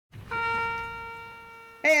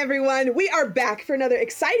Hey everyone, we are back for another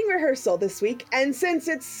exciting rehearsal this week, and since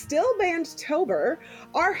it's still Bandtober,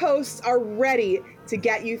 our hosts are ready to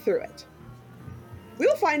get you through it.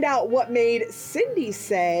 We'll find out what made Cindy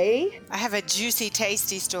say, I have a juicy,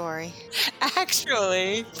 tasty story.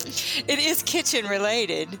 Actually, it is kitchen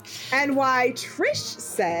related. And why Trish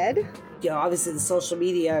said, obviously the social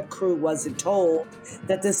media crew wasn't told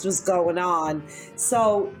that this was going on.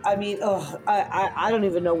 So, I mean, I don't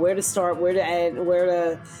even know where to start, where to end,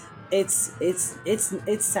 it's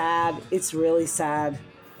sad. It's really sad.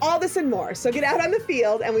 All this and more. So get out on the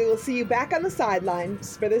field and we will see you back on the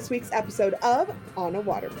sidelines for this week's episode of On a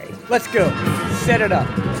Water Break. Let's go. Set it up.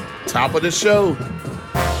 Top of the show.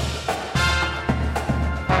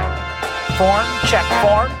 Form, check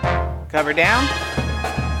form. Cover down.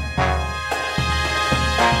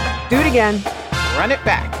 Do it again. Run it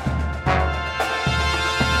back.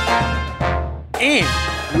 And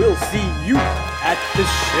we'll see you at the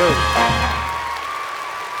show.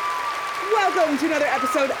 Welcome to another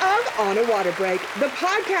episode of On a Water Break, the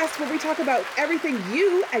podcast where we talk about everything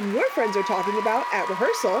you and your friends are talking about at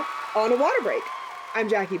rehearsal on a water break. I'm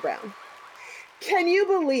Jackie Brown. Can you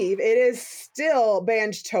believe it is still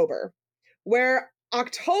Bandtober, where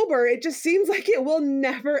October, it just seems like it will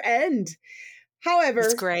never end. However,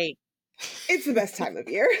 It's great. It's the best time of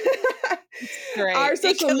year. Great. Our It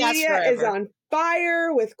social can last media is forever. on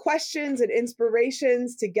fire with questions and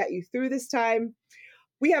inspirations to get you through this time.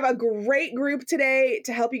 We have a great group today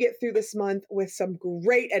to help you get through this month with some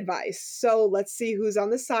great advice. So let's see who's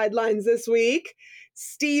on the sidelines this week.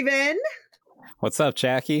 Steven. What's up,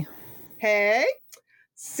 Jackie? Hey.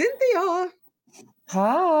 Cynthia.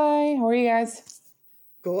 Hi, how are you guys?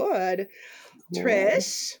 Good.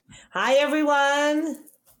 Trish. Hi, everyone.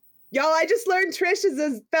 Y'all, I just learned Trish is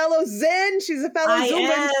a fellow Zen. She's a fellow I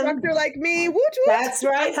Zumba am. instructor like me. Woot woot. That's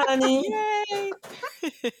right, honey. Yay.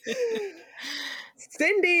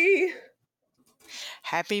 Cindy.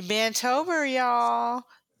 Happy Bandtober, y'all.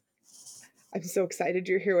 I'm so excited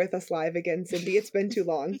you're here with us live again, Cindy. It's been too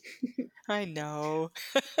long. I know.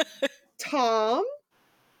 Thom.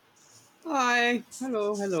 Hi.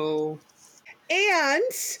 Hello. And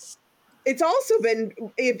it's also been,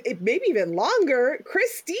 it maybe even longer,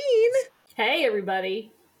 Christine. Hey,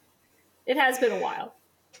 everybody. It has been a while.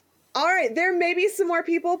 All right, there may be some more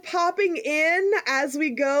people popping in as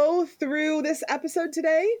we go through this episode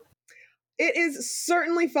today. It is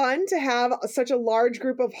certainly fun to have such a large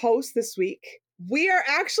group of hosts this week. We are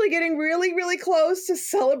actually getting really, really close to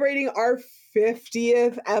celebrating our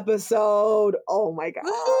 50th episode. Oh my God.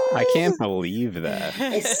 I can't believe that.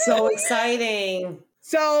 It's so exciting.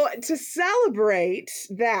 So to celebrate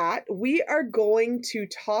that, we are going to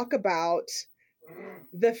talk about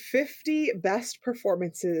the 50 best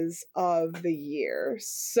performances of the year.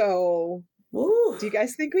 So Woo. do you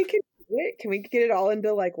guys think we can do it? Can we get it all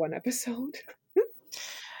into like one episode?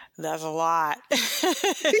 That's a lot.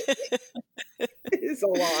 It is a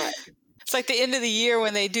lot. It's like the end of the year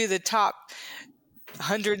when they do the top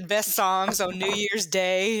 100 best songs on New Year's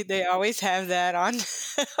Day. They always have that on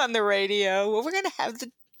on the radio. Well, we're going to have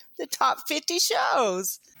the top 50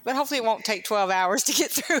 shows. But hopefully it won't take 12 hours to get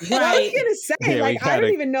through it. What I was going to say, Yeah, like, we I don't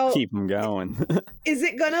gotta even know, keep them going. is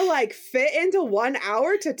it going to like fit into 1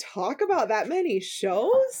 hour to talk about that many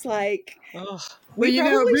shows? Like, Ugh. we Well,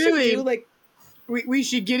 probably should really, do like, we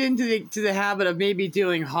should get into the habit of maybe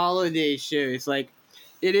doing holiday shows. Like,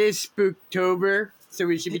 it is Spooktober, so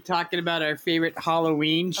we should be talking about our favorite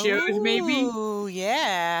Halloween shows, maybe. Ooh,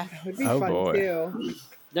 yeah. that would be Oh, fun boy. too.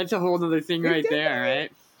 That's a whole other thing right there,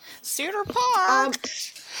 right? Cedar Park.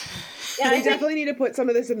 Yeah, I We think, definitely need to put some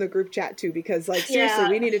of this in the group chat too, because like seriously, Yeah.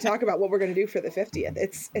 we need to talk about what we're going to do for the 50th.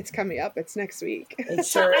 It's coming up. It's next week. It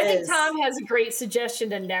sure I think is. Thom has a great suggestion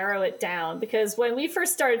to narrow it down, because when we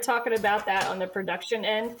first started talking about that on the production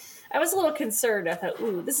end, I was a little concerned. I thought,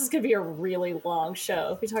 ooh, this is going to be a really long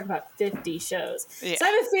show if we talk about 50 shows. Yeah. So I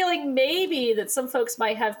have a feeling maybe that some folks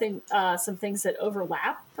might have some things that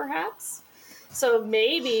overlap, perhaps. So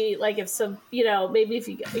maybe, like, if some, maybe if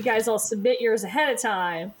you guys all submit yours ahead of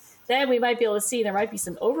time, then we might be able to see there might be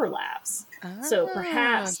some overlaps. So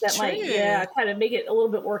perhaps that might, true. kind of make it a little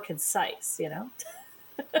bit more concise,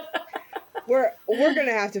 We're going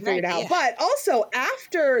to have to figure it out. Yeah. But also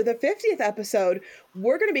after the 50th episode,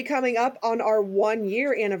 we're going to be coming up on our 1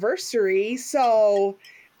 year anniversary. So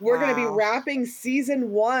we're going to be Wow. wrapping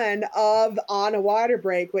season 1 of On a Water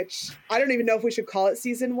Break, which I don't even know if we should call it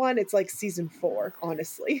season 1. It's like season 4,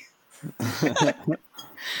 honestly.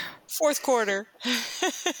 Fourth quarter.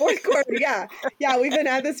 Fourth quarter, yeah. Yeah, we've been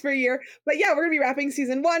at this for a year. But yeah, we're going to be wrapping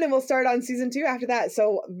season 1 and we'll start on season 2 after that.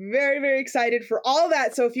 So very, very excited for all of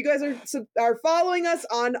that. So if you guys are following us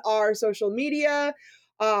on our social media,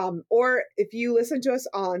 or if you listen to us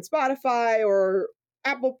on Spotify or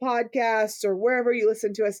Apple Podcasts or wherever you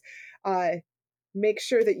listen to us, make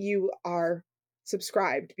sure that you are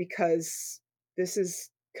subscribed because this is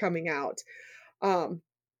coming out.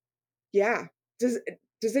 Yeah.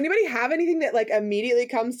 Does anybody have anything that like immediately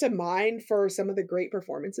comes to mind for some of the great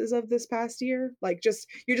performances of this past year? Like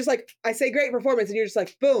you're just like, I say great performance and you're just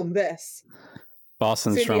like, boom, this.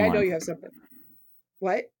 Boston's Cindy, Drumline. I know you have something.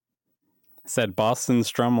 What? I said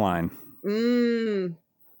Boston's Drumline.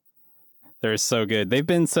 They're so good. They've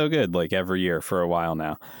been so good like every year for a while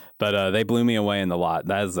now. But they blew me away in the lot.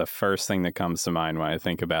 That is the first thing that comes to mind when I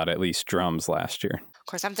think about at least drums last year. Of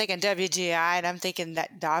course, I'm thinking WGI, and I'm thinking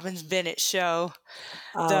that Dobbins-Bennett show.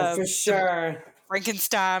 For sure.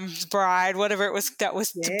 Frankenstein's Bride, whatever it was, that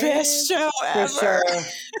was the best show ever. For sure.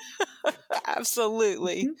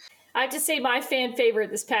 Absolutely. I have to say my fan favorite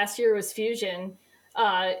this past year was Fusion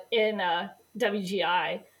in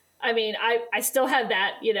WGI. I mean, I still have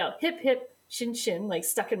that, hip, hip, shin, shin, like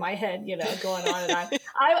stuck in my head, going on. And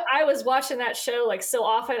I was watching that show like so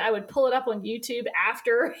often, I would pull it up on YouTube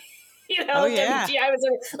after, WGI was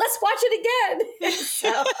over. Let's watch it again.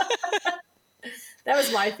 So, that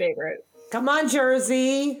was my favorite. Come on,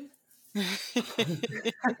 Jersey.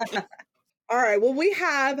 All right. Well, we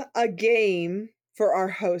have a game for our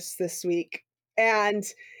hosts this week. And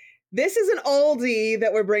this is an oldie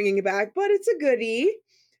that we're bringing back, but it's a goodie.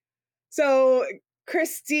 So,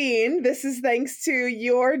 Christine, this is thanks to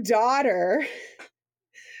your daughter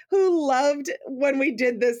who loved when we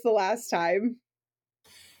did this the last time.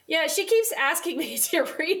 Yeah, she keeps asking me to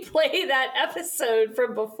replay that episode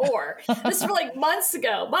from before. This was like months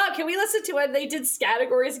ago. Mom, can we listen to when they did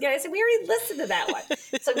categories again? I said, we already listened to that one.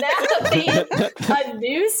 So now I made a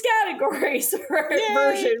new categories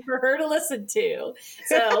version for her to listen to.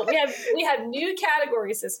 So we have new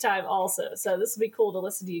categories this time also. So this will be cool to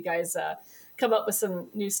listen to you guys come up with some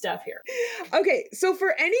new stuff here. Okay, so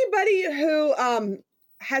for anybody who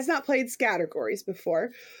has not played categories before,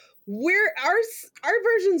 our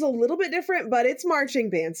version's a little bit different, but it's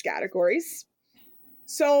marching band categories.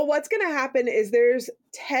 So what's going to happen is there's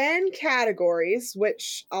 10 categories,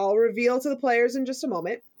 which I'll reveal to the players in just a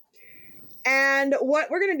moment. And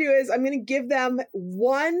what we're going to do is I'm going to give them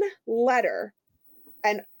one letter,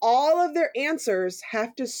 and all of their answers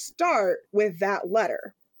have to start with that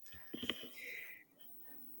letter.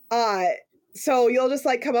 So you'll just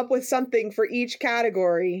like come up with something for each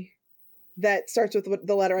category that starts with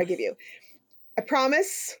the letter I give you. I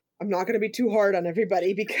promise I'm not going to be too hard on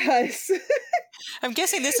everybody because I'm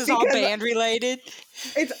guessing this is all band related.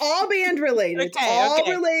 It's all band related. It's all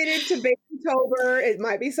related to BANDtober. It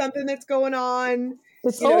might be something that's going on.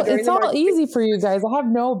 It's all easy for you guys. I have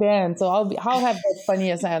no band, so I'll have the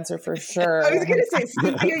funniest answer for sure. I was going to say,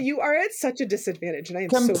 Cynthia, you are at such a disadvantage, and I am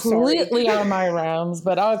completely so sorry. out of my realms,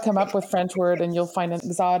 but I'll come up with French word, and you'll find an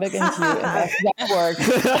exotic and cute, and that works.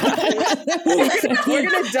 We're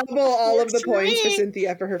going to double all of the points for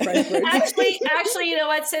Cynthia for her French word. Actually, you know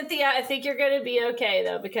what, Cynthia? I think you're going to be okay,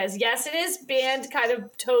 though, because yes, it is band kind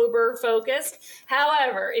of tober focused.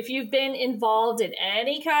 However, if you've been involved in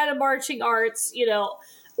any kind of marching arts,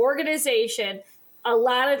 organization, a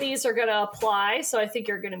lot of these are going to apply. So I think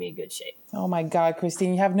you're going to be in good shape. Oh my God,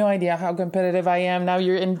 Christine, you have no idea how competitive I am. Now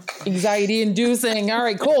you're anxiety inducing. All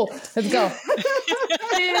right, cool. Let's go. Do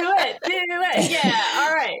it. Yeah.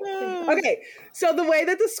 All right. Okay. So the way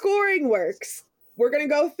that the scoring works, we're going to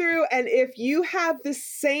go through, and if you have the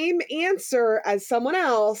same answer as someone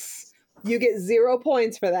else, you get 0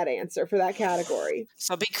 points for that answer, for that category.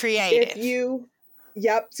 So be creative.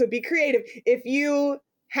 So be creative. If you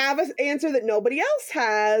have an answer that nobody else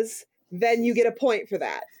has, then you get a point for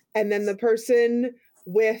that. And then the person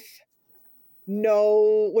with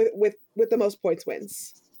the most points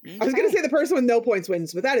wins. Okay. I was going to say the person with no points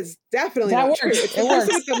wins, but that is definitely not true. It's the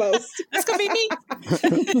person with the most. That's going to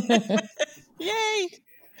be me. Yay.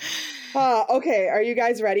 Okay. Are you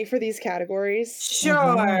guys ready for these categories?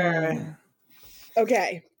 Sure.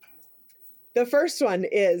 Okay. The first one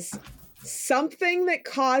is something that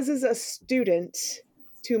causes a student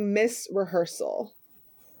to miss rehearsal.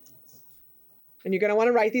 And you're going to want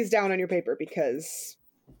to write these down on your paper because,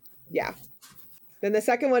 yeah. Then the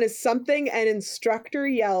second one is something an instructor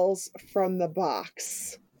yells from the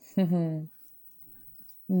box.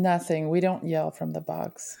 Nothing. We don't yell from the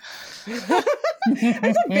box.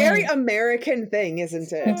 That's a very American thing,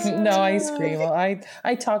 isn't it? No, I scream. Well,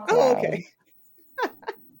 I talk loud. Oh, okay.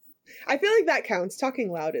 I feel like that counts.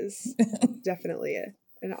 Talking loud is definitely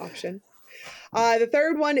an option. The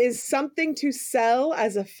third one is something to sell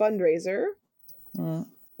as a fundraiser. Mm.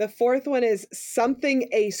 The fourth one is something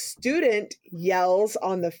a student yells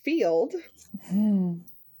on the field.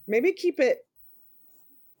 Maybe keep it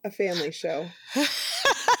a family show.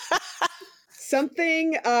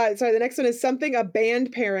 Something, the next one is something a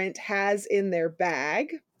band parent has in their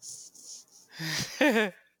bag.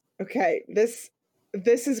 Okay, this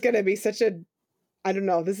is going to be such a, I don't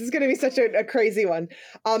know, this is going to be such a crazy one.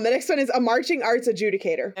 The next one is a marching arts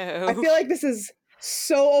adjudicator. Oh. I feel like this is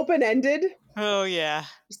so open-ended. Oh, yeah.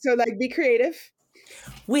 So, like, be creative.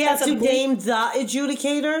 We have to name the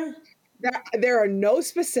adjudicator? There are no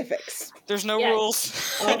specifics. There's no rules.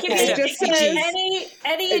 It can be It just says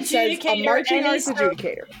any adjudicator. A marching arts sort-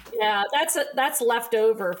 adjudicator. Yeah, that's left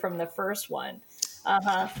over from the first one.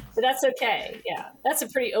 But that's okay. Yeah, that's a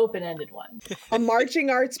pretty open-ended one. A marching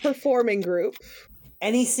arts performing group.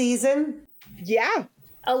 Any season? Yeah.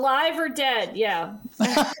 Alive or dead? Yeah.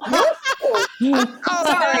 Oh,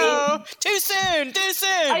 Sorry. no. Too soon.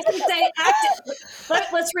 I should say active.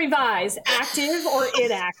 Let's revise. Active or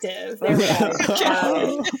inactive? There we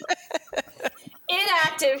go.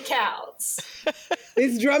 Inactive counts.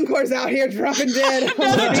 These drum corps out here dropping dead.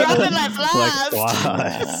 Dropping like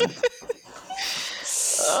flies.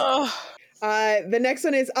 The next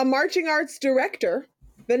one is a marching arts director.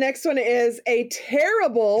 The next one is a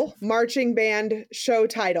terrible marching band show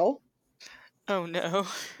title. Oh, no.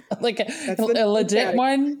 Like a legit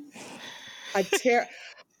one?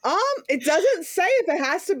 It doesn't say if it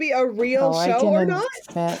has to be a real show or not.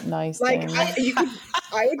 That nice. Like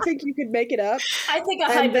I would think you could make it up. I think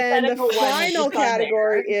a And then the hypothetical one final is on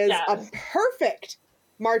category there. is a perfect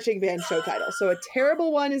marching band show title. So a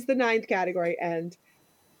terrible one is the 9th category, and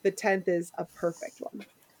the 10th is a perfect one.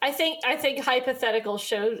 I think hypothetical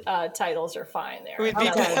show titles are fine there. Would be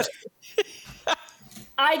good.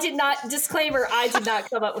 I did not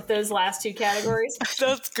come up with those last two categories.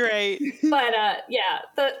 That's great. But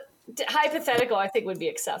the hypothetical I think would be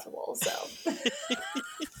acceptable. So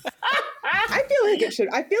I feel like it should.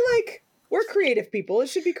 I feel like we're creative people. It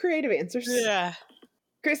should be creative answers. Yeah.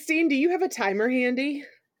 Christine, do you have a timer handy?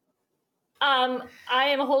 I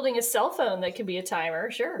am holding a cell phone that can be a timer.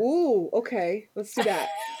 Sure. Ooh, okay. Let's do that.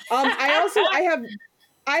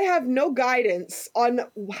 I have no guidance on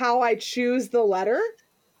how I choose the letter.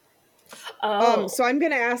 So I'm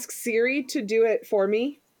going to ask Siri to do it for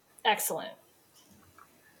me. Excellent.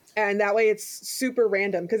 And that way it's super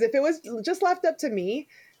random. Because if it was just left up to me,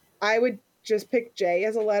 I would just pick J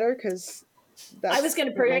as a letter because I was going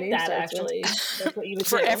to predict that, actually. That's what you would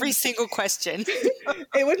For do. every single question.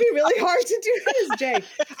 It would be really hard to do that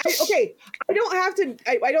as J. I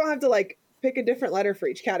don't have to like pick a different letter for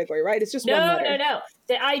each category, right? It's just one letter. No.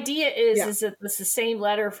 The idea is that it's the same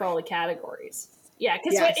letter for all the categories. Yeah,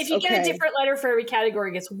 because if you get a different letter for every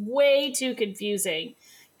category, it gets way too confusing.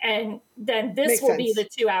 And then this will be the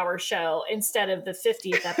 2-hour show instead of the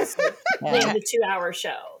 50th episode being the 2-hour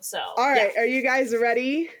show. So, all right, are you guys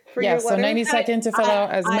ready for your letter? So 90 seconds to fill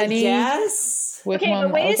out as many. Yes. With okay, one.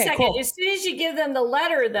 but wait a second. Cool. As soon as you give them the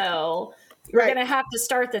letter, though, you're going to have to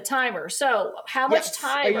start the timer. So, how much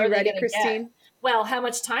time are they going to get? Well, how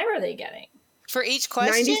much time are they getting? For each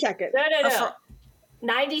question? 90 seconds. No.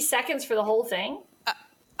 90 seconds for the whole thing?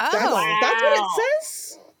 That's what it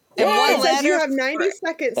says. And Yeah, one it says you letter have 90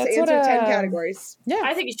 seconds to That's answer what, 10 categories. Yeah.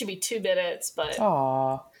 I think it should be 2 minutes, but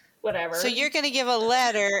whatever. So you're going to give a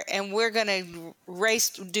letter, and we're going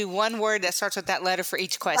to do one word that starts with that letter for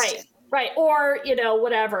each question. Right. Or,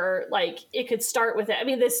 whatever. Like, it could start with it. I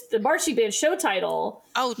mean, the marching band show title,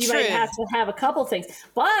 you might have to have a couple things.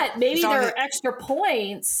 But maybe there are extra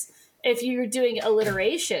points if you're doing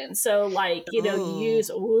alliteration. So, like, you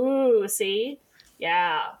use, see?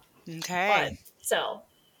 Yeah. Okay. But, so,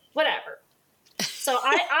 whatever. So,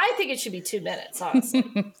 I think it should be 2 minutes, honestly.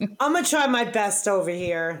 I'm going to try my best over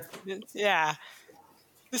here. Yeah.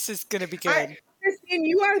 This is going to be good. Christine,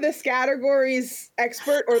 you are the categories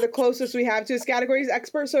expert, or the closest we have to a categories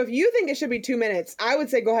expert. So if you think it should be 2 minutes, I would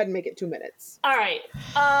say go ahead and make it 2 minutes. All right.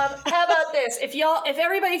 How about this? If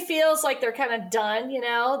everybody feels like they're kind of done,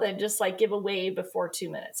 then just like give a wave before 2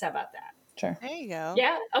 minutes. How about that? Sure. There you go.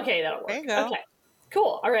 Yeah. Okay, that'll work. There you go. Okay.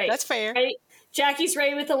 Cool. All right. That's fair. Ready? Jackie's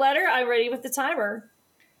ready with the letter. I'm ready with the timer.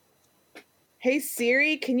 Hey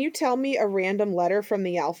Siri, can you tell me a random letter from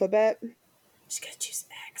the alphabet? I'm just gonna choose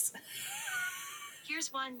X.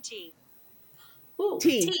 Here's one T. Ooh,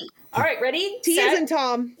 T. All right, ready? T set. as in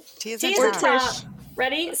Tom. T as T in as in Tom. Tom.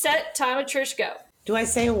 Ready, set, time, and Trish, go. Do I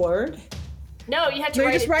say a word? No, you have to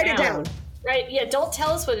Just write it down. Right? Yeah. Don't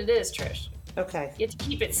tell us what it is, Trish. Okay. You have to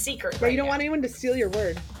keep it secret. Yeah, you don't want anyone to steal your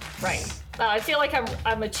word. Right. I feel like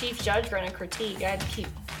I'm a chief judge running a critique. I had to keep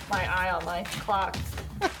my eye on my clock.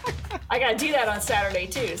 I got to do that on Saturday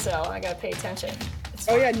too, so I got to pay attention.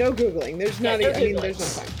 Oh yeah, no Googling. There's Yeah, not. no I mean, Googling.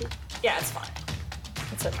 there's no time. Yeah, it's fine.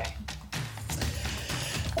 It's okay.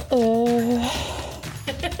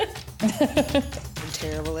 I'm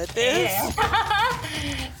terrible at this.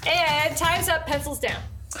 And time's up. Pencils down.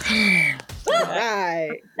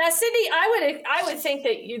 Right. Now, Cindy, I would think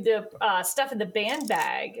that the stuff in the band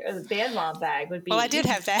bag or the band mom bag would be. Well, I did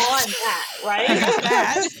have that. On that, right?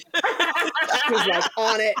 She was like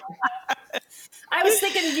on it. I was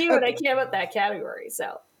thinking of you when I came up with that category.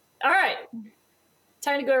 So, all right,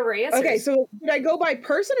 time to go over answers. Okay, so should I go by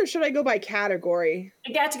person or should I go by category?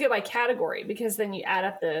 You got to go by category because then you add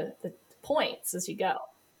up the points as you go.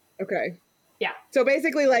 Okay. Yeah. So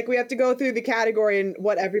basically, like, we have to go through the category and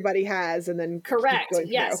what everybody has, and then Correct. keep going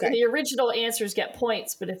from Yes. there. Okay. And the original answers get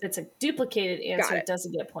points, but if it's a duplicated answer, it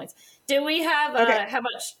doesn't get points. Do we have Okay.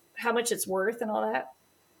 how much it's worth and all that?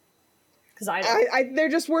 Because they're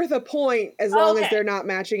just worth a point as long as they're not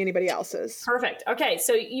matching anybody else's. Perfect. Okay,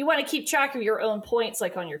 so you want to keep track of your own points,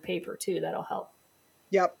 like on your paper too. That'll help.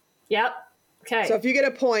 Yep. Okay. So if you get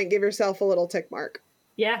a point, give yourself a little tick mark.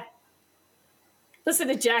 Yeah. Listen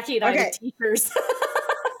to Jackie and I, the teachers.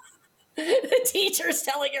 The teachers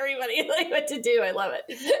telling everybody what to do. I love it.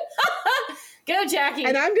 Go, Jackie.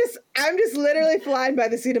 And I'm just literally flying by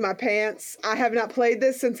the seat of my pants. I have not played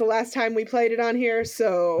this since the last time we played it on here,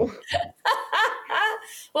 so.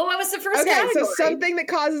 Well, what was the first category? So something that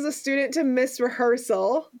causes a student to miss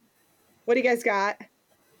rehearsal. What do you guys got?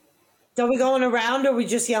 Are we going around or are we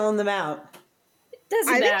just yelling them out?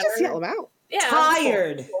 Doesn't I matter. think just yell them out. Yeah.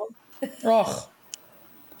 Tired. Ugh.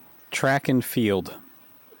 Track and field.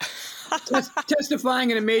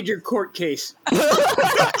 Testifying in a major court case.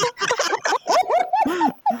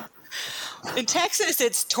 In Texas,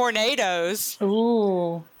 it's tornadoes.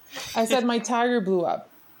 Ooh. I said my tire blew up.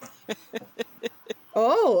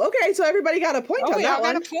 Oh, okay. So everybody got a point Oh, on we that all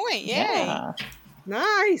one. got a point. Yay. Yeah.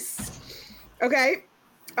 Nice. Okay.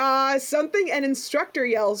 Something an instructor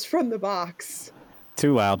yells from the box.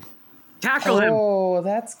 Too loud. Tackle him. Oh,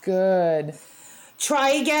 that's good. Try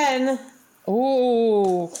again.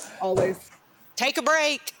 Ooh. Always. Take a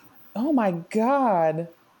break. Oh my God.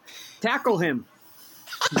 Tackle him.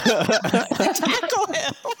 Tackle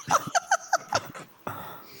him.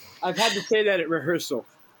 I've had to say that at rehearsal.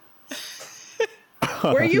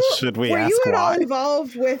 Were you Should we were ask you at all why?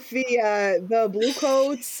 involved with the blue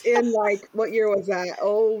coats in, like, what year was that?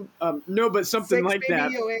 Oh, No, but something 6 like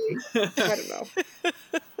that. maybe, 08? I don't know.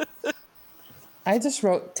 I just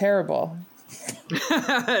wrote terrible.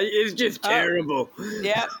 It's just terrible.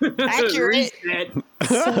 Yep. Accurate. Reset.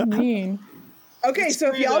 So mean. Okay, so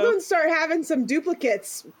if y'all don't start having some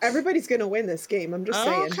duplicates, everybody's gonna win this game. I'm just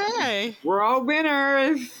saying. Okay. We're all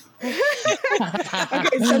winners.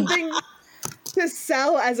 Okay, something to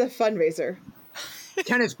sell as a fundraiser.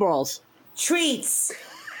 Tennis balls. Treats.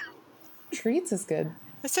 Treats is good.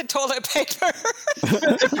 I said toilet paper.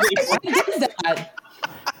 I did that.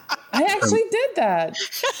 I actually did that.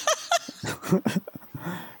 It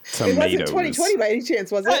wasn't Tomatoes. 2020 by any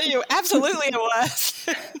chance, was it? Absolutely it was.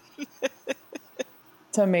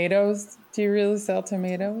 Tomatoes. Do you really sell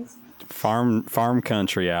tomatoes? Farm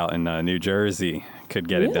country out in New Jersey could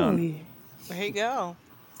get it done. Really? There you go.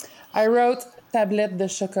 I wrote tablette de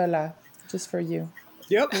chocolat just for you.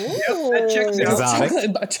 Yep. That checks out.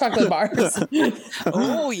 Exotic. Chocolate bars.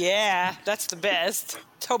 Oh, yeah. That's the best.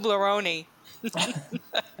 Toblerone.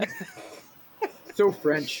 So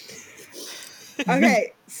French.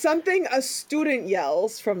 Okay, something a student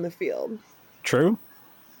yells from the field. True.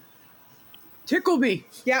 Tickle me.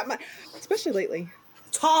 Yeah, especially lately.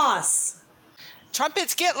 Toss.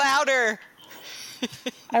 Trumpets get louder.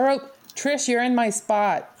 I wrote, Trish, you're in my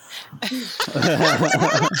spot.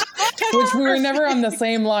 Which we were never on the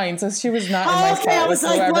same line, so she was not in my Okay, I spot was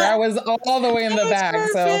like, whatsoever. what? I was all the way in the back,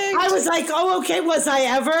 so I was like, oh, okay, was I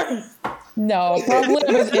ever? no, probably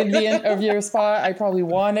I was envious of your spot. I probably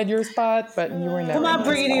wanted your spot, but you were never. Come on, in my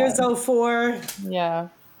bring it here, spot. 04. Yeah,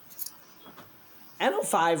 And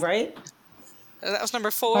 05, right? That was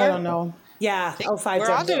number 4. I don't know. Yeah, 05 We're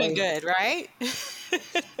all definitely. doing good, right?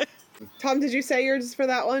 Tom, did you say yours for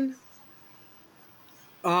that one?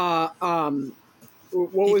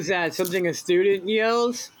 What was that? Something a student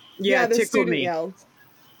yells? Yeah, the tickle student me. yelled.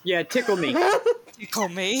 Yeah, tickle me. Tickle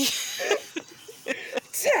me.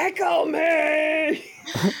 Tickle me!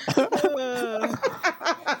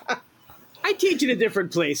 I teach in a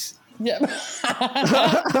different place. Yeah.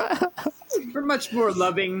 We're much more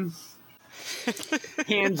loving.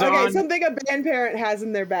 Hands Okay, on. something a band parent has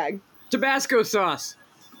in their bag. Tabasco sauce.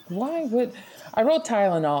 Why would I wrote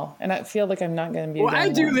Tylenol, and I feel like I'm not going to be. Well, I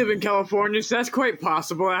doing do that. live in California, so that's quite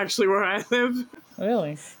possible, actually, where I live.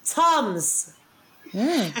 Really? Tums.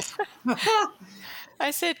 I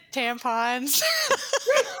said tampons.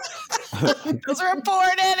 Those are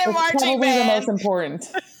important in marching Probably the band. most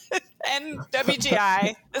important. And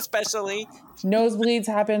WGI, especially. Nosebleeds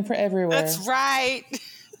happen for everywhere. That's right.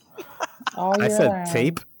 All I year said round.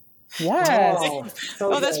 tape. Yes. Oh,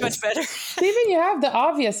 so Oh, that's good. much better. Stephen, you have the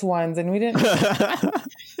obvious ones, and we didn't.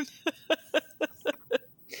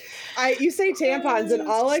 You say tampons, and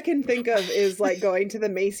all I can think of is like going to the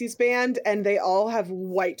Macy's band, and they all have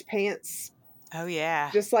white pants. Oh, yeah.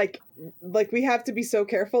 Just like we have to be so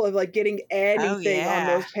careful of like getting anything on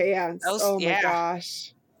those pants. Oh my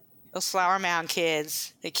gosh. Those Flower Mound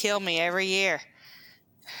kids, they kill me every year.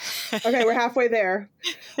 Okay, we're halfway there.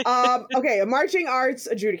 Okay, a marching arts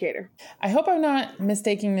adjudicator. I hope I'm not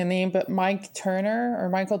mistaking the name, but Michael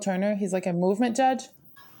Turner. He's like a movement judge.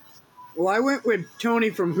 Well, I went with Tony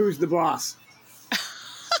from Who's the Boss.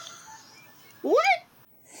 What?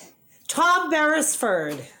 Tom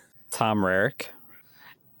Beresford. Tom Rarick.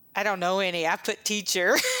 I don't know any. I put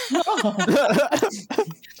teacher.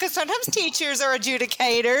 Because sometimes teachers are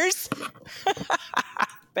adjudicators.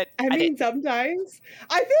 But I mean, sometimes.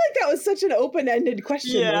 I feel like that was such an open-ended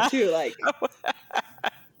question, though, too. Like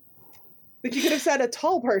you could have said a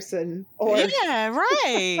tall person, or yeah,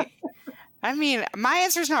 right. I mean, my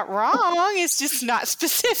answer's not wrong. It's just not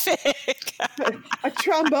specific. a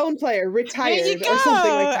trombone player, retired, There you go. or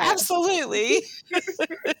something like that. Absolutely.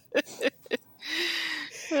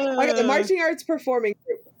 Okay, the marching arts performing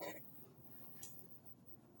group.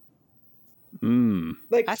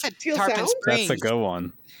 Like I said Teal Tarpon Sound? Springs. That's a good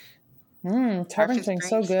one. Tarpon Springs,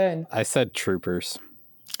 so good. I said Troopers.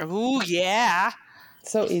 Ooh, yeah.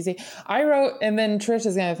 So easy. I wrote, and then Trish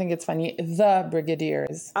is gonna think it's funny. The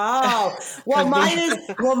Brigadiers. Oh, well, mine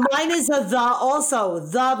is also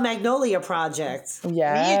the Magnolia Project.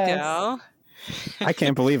 Yes. There you go. I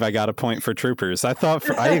can't believe I got a point for Troopers. I thought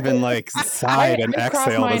I even like sighed and I crossed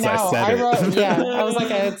exhaled mine as I out. said I it. wrote, yeah. I was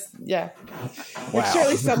like, it's yeah. Wow.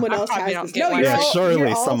 Surely someone else probably has don't this. get No, one. you're Yeah, all, surely you're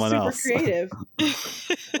all someone super else. creative.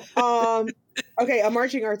 Okay, a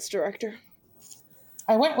marching arts director.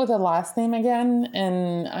 I went with the last name again,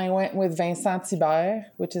 and I went with Vincent Thibert,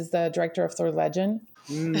 which is the director of Thor Legend.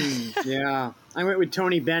 Yeah. I went with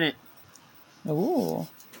Tony Bennett. Ooh.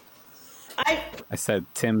 I said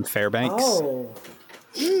Tim Fairbanks. Oh.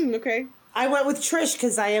 Okay. I went with Trish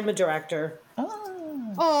because I am a director.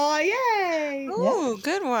 Oh, yay! Ooh,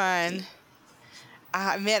 good one.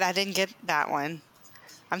 I admit I didn't get that one.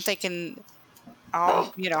 I'm thinking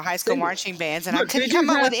high school marching bands, and I couldn't come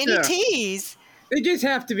up with any T's. They just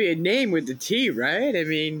have to be a name with the T, right? I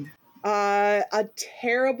mean, A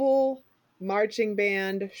terrible marching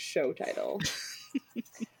band show title.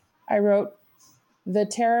 I wrote The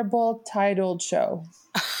Terrible Titled Show.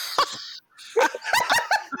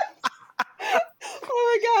 Oh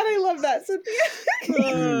my god, I love that, Cynthia.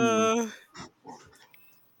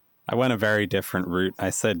 I went a very different route. I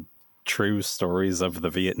said True Stories of the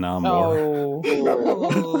Vietnam War.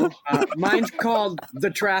 Oh. mine's called The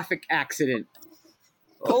Traffic Accident.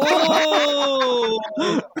 Oh.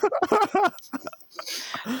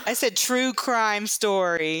 I said true crime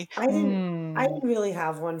story. I didn't really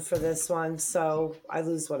have one for this one, so I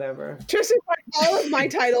lose whatever. Tristan, all of my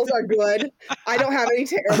titles are good. I don't have any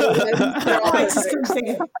terrible ones. They're all I just perfect. couldn't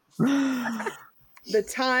think of The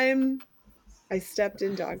time I stepped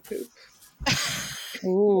in dog poop.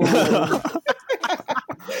 Ooh.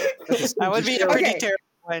 That would be a pretty Okay. terrible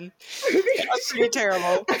one. That's pretty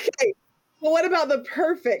terrible. Okay. Well, what about the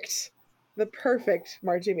perfect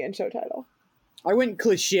marching band show title? I went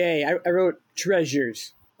cliche. I wrote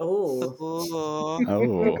Treasures. Oh. Ooh.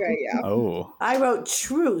 Oh. Okay, yeah. Oh. I wrote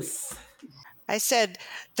Truth. I said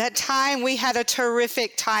that time we had a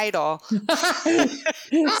terrific title.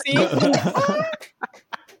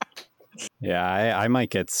 Yeah, I might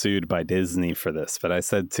get sued by Disney for this, but I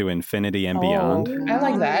said To Infinity and Beyond. I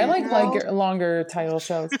like that. I like longer title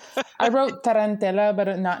shows. I wrote Tarantella,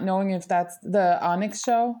 but not knowing if that's the Onyx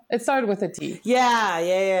show. It started with a T.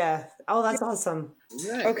 Yeah. Oh, that's awesome.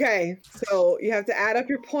 Right. Okay, so you have to add up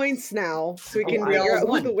your points now so we can I figure out who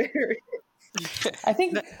won. the winner is. I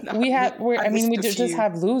think we have. I mean, we missed a just few.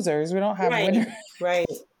 have losers. We don't have winners. Right.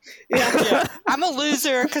 Yeah. I'm a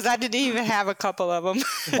loser because I didn't even have a couple of them.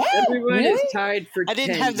 Everyone Really? is tied for I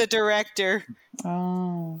didn't 10. have the director,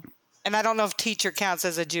 Oh. and I don't know if teacher counts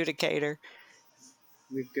as adjudicator.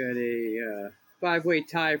 We've got a 5-way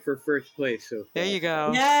tie for first place so far. There you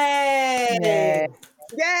go. Yay! Yay.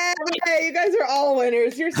 Yay! You guys are all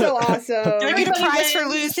winners. You're so awesome. Do I get a Everybody prize for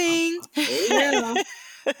wins. losing? Yeah.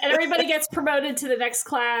 And everybody gets promoted to the next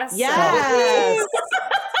class. Yes.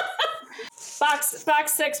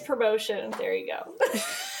 Box 6 promotion. There you go.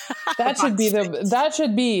 That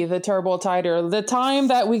should be the turbo title. The time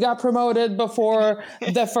that we got promoted before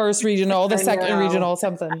the first regional, the second regional,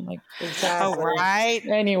 something like. Exactly. All right.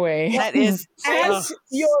 Anyway, That is As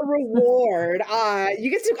your reward,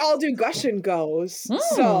 you get to all do gush and goes.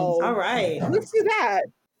 So All right. let's do that.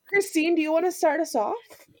 Christine, do you want to start us off?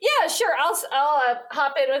 Yeah, sure. I'll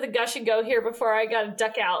hop in with a gush and go here before I got to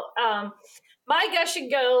duck out. My gush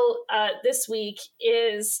and go this week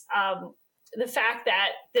is the fact that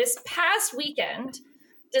this past weekend,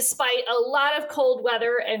 despite a lot of cold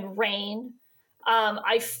weather and rain,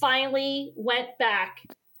 I finally went back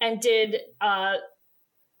and did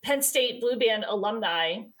Penn State Blue Band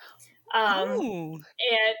alumni. Ooh.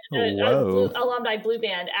 And Whoa. alumni blue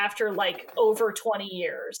band after like over 20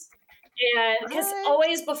 years. And because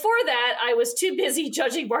always before that, I was too busy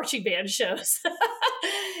judging marching band shows.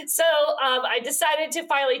 So I decided to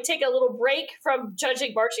finally take a little break from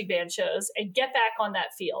judging marching band shows and get back on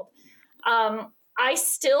that field. I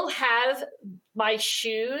still have my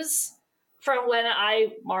shoes from when I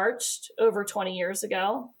marched over 20 years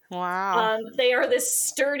ago. Wow. They are this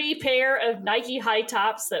sturdy pair of Nike high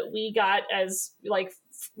tops that we got as like,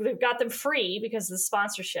 we've got them free because of the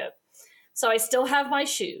sponsorship. So I still have my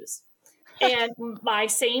shoes. And my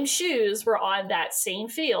same shoes were on that same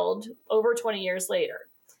field over 20 years later.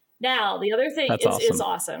 Now, the other thing is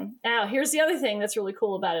awesome. Now, here's the other thing that's really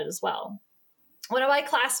cool about it as well. One of my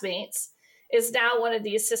classmates is now one of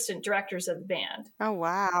the assistant directors of the band. Oh,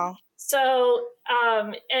 wow. So,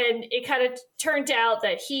 and it kind of turned out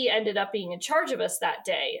that he ended up being in charge of us that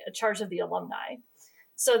day, in charge of the alumni.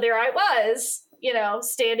 So there I was, you know,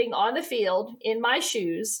 standing on the field in my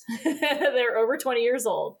shoes. They're over 20 years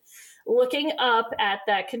old, looking up at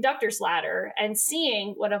that conductor's ladder and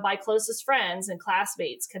seeing one of my closest friends and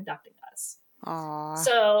classmates conducting us. Aww.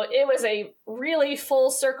 So it was a really full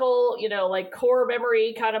circle, you know, like core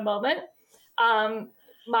memory kind of moment.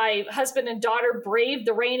 My husband and daughter braved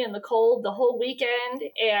the rain and the cold the whole weekend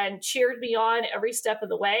and cheered me on every step of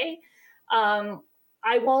the way.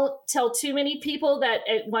 I won't tell too many people that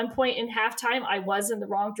at one point in halftime, I was in the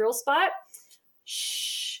wrong drill spot.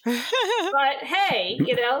 Shh. But hey,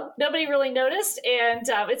 you know, nobody really noticed, and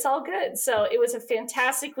it's all good. So it was a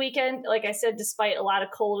fantastic weekend, like I said, despite a lot of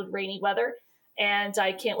cold and rainy weather. And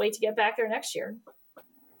I can't wait to get back there next year.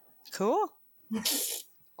 Cool.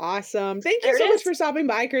 Awesome. Thank you There so it much is. for stopping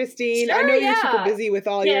by, Christine. I Sure, know you're super yeah. busy with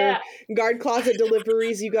all your guard closet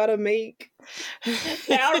deliveries you got to make.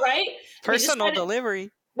 Yeah, right? Personal delivery.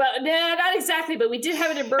 Well, no, not exactly, but we did have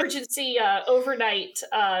an emergency overnight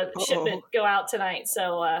shipment go out tonight.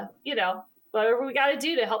 So, you know, whatever we got to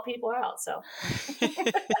do to help people out. So you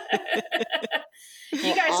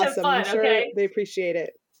guys have Awesome. fun, I'm sure okay? they appreciate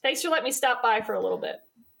it. Thanks for letting me stop by for a little bit.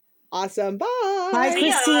 Awesome. Bye. Bye,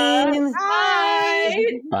 Christine.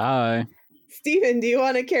 Bye. Bye. Steven, do you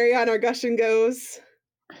want to carry on our gush and goes?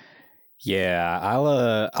 Yeah,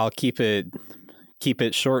 I'll keep it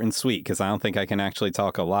short and sweet because I don't think I can actually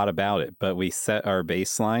talk a lot about it. But we set our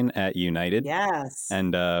baseline at United. Yes.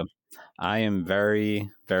 And I am very,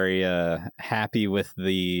 very happy with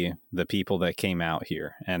the people that came out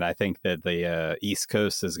here. And I think that the East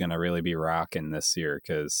Coast is going to really be rocking this year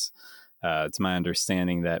because it's my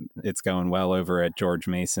understanding that it's going well over at George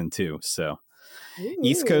Mason too. So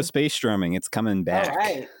East Coast bass drumming, it's coming back. All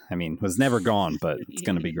right. I mean, it was never gone, but it's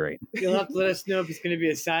going to be great. You'll have to let us know if it's going to be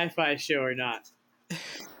a sci-fi show or not.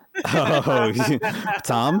 Oh,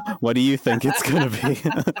 Tom, what do you think it's going to be?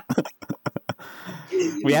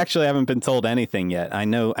 We actually haven't been told anything yet. I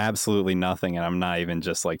know absolutely nothing, and I'm not even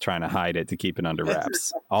just like trying to hide it to keep it under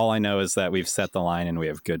wraps. All I know is that we've set the line and we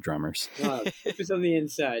have good drummers. It's on the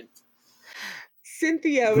inside.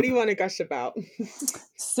 Cynthia, what do you want to gush about?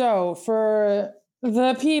 so for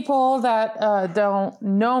the people that don't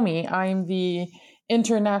know me, I'm the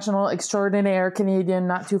international extraordinaire Canadian,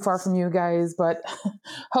 not too far from you guys, but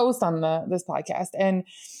host on this podcast. And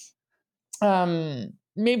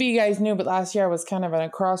maybe you guys knew, but last year I was kind of at a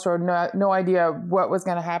crossroad, no idea what was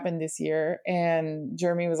going to happen this year. And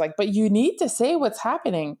Jeremy was like, but you need to say what's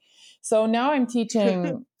happening. So now I'm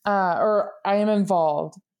teaching, or I am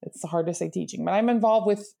involved. It's hard to say teaching, but I'm involved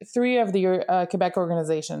with 3 of the Quebec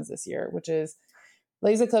organizations this year, which is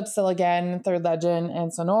Les Eclipse, Still Again, Third Legend,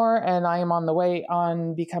 and Sonore. And I am on the way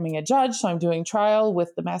on becoming a judge. So I'm doing trial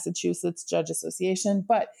with the Massachusetts Judge Association.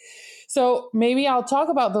 But So maybe I'll talk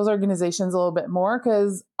about those organizations a little bit more,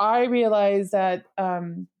 because I realize that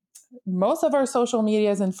most of our social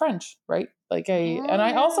media is in French, right? And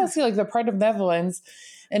I also see like the Pride of Netherlands,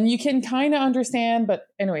 and you can kind of understand, but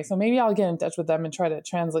anyway, so maybe I'll get in touch with them and try to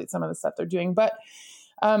translate some of the stuff they're doing. But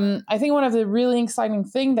I think one of the really exciting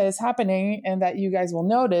thing that is happening and that you guys will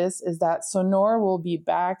notice is that Sonor will be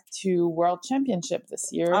back to World Championship this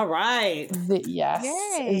year. All right. Yes.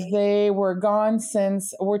 Yay. They were gone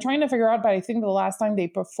since, we're trying to figure out, but I think the last time they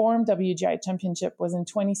performed WGI Championship was in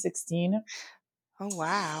 2016. Oh,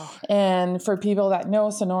 wow. And for people that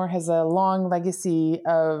know, Sonor has a long legacy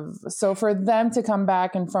so for them to come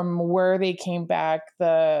back, and from where they came back,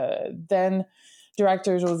 the then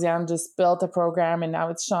director Josiane just built a program, and now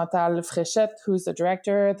it's Chantal Fréchette who's the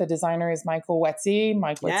director. The designer is Michael Wattier.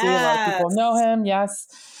 Mike Wattier, a lot of people know him, yes.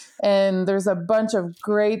 And there's a bunch of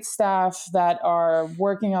great staff that are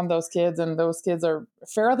working on those kids, and those kids are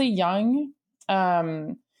fairly young.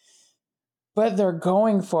 But they're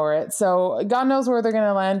going for it. So God knows where they're going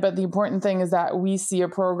to land. But the important thing is that we see a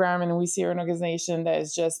program and we see an organization that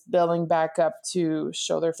is just building back up to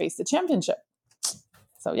show their face to championship.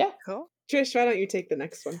 So, yeah. Cool. Trish, why don't you take the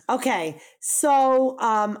next one? Okay. So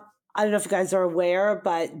I don't know if you guys are aware,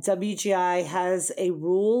 but WGI has a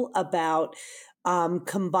rule about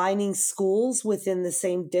combining schools within the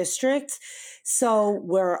same district. So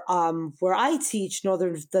where I teach,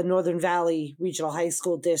 the Northern Valley Regional High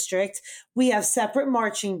School District, we have separate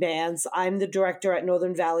marching bands. I'm the director at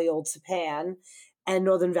Northern Valley Old Tapan, and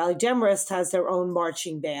Northern Valley Demarest has their own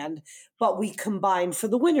marching band, but we combined for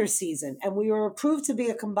the winter season, and we were approved to be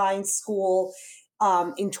a combined school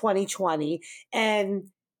in 2020, and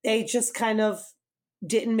they just kind of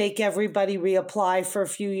didn't make everybody reapply for a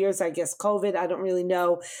few years. I guess COVID, I don't really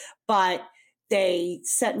know, but they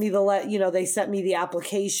sent me the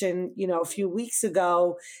application, a few weeks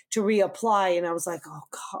ago to reapply. And I was like, oh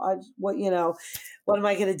God, what am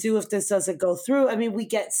I going to do if this doesn't go through? I mean, we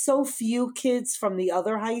get so few kids from the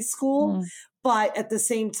other high school, but at the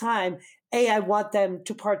same time, A, I want them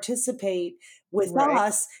to participate with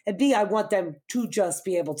us, and B, I want them to just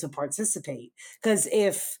be able to participate. Because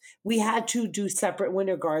if we had to do separate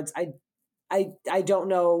winter guards, I don't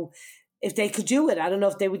know if they could do it. I don't know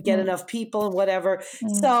if they would get enough people and whatever.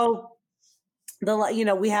 So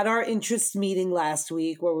we had our interest meeting last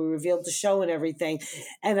week where we revealed the show and everything.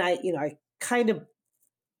 And I kind of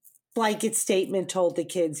blanket statement told the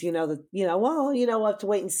kids, we'll have to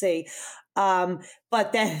wait and see.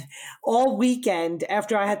 But then all weekend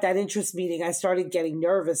after I had that interest meeting, I started getting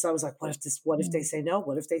nervous. I was like, what if they say no?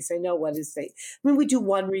 What if they say no? We do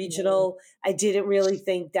one regional. I didn't really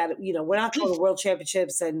think that, we're not going to World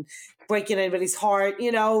Championships and breaking anybody's heart,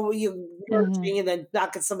 you merging and then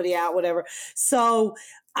knocking somebody out, whatever. So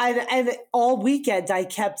and all weekend I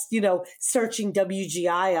kept, searching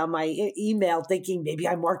WGI on my email, thinking maybe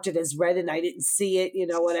I marked it as red and I didn't see it,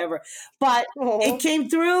 whatever. But it came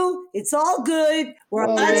through. It's all good. We're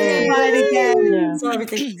allowed to combine again. So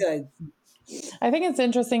everything's good. I think it's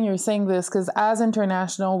interesting you're saying this, because as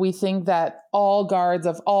international, we think that all guards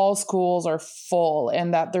of all schools are full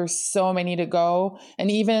and that there's so many to go,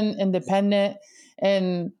 and even independent.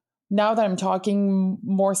 And now that I'm talking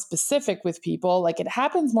more specific with people, like it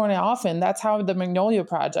happens more often. That's how the Magnolia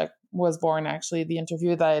Project was born, actually, the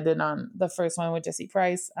interview that I did on the first one with Jesse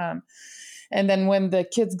Price. And then when the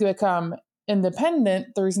kids become independent,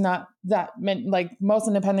 there's not that many, like most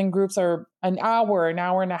independent groups are an hour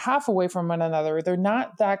and a half away from one another. They're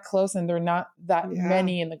not that close, and they're not that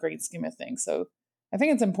many in the great scheme of things. So I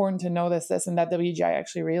think it's important to notice this, and that WGI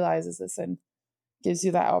actually realizes this and gives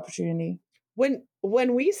you that opportunity.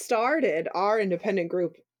 When we started our independent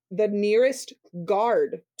group, the nearest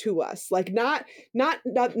guard to us, like not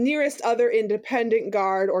nearest other independent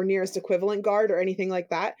guard or nearest equivalent guard or anything like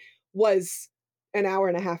that, was an hour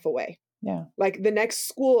and a half away. Yeah. Like the next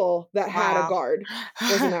school that had a guard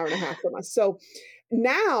was an hour and a half from us. So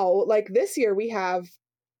now, like this year we have,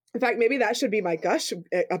 in fact, maybe that should be my gush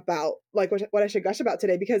about, like what I should gush about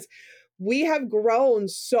today, because we have grown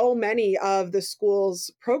so many of the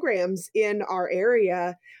school's programs in our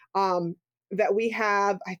area that we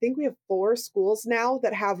have, I think we have 4 schools now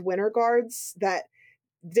that have winter guards that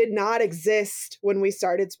did not exist when we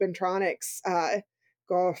started Spintronics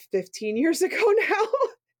 15 years ago now.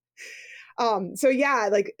 So yeah,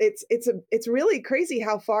 like it's really crazy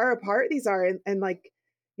how far apart these are, and like,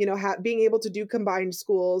 being able to do combined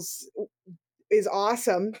schools is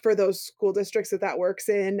awesome for those school districts that works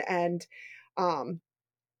in. And,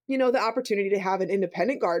 the opportunity to have an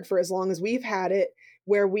independent guard for as long as we've had it,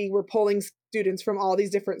 where we were pulling students from all these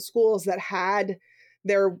different schools that had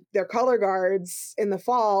their color guards in the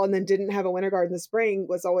fall and then didn't have a winter guard in the spring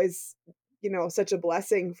was always, such a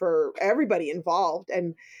blessing for everybody involved.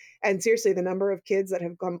 And seriously, the number of kids that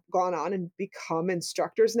have gone on and become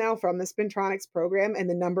instructors now from the Spintronics program, and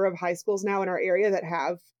the number of high schools now in our area that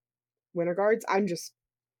have winter guards, I'm just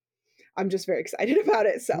very excited about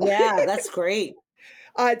it. So yeah, that's great.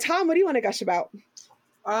 Thom, what do you want to gush about?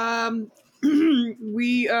 My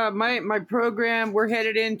program, we're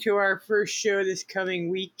headed into our first show this coming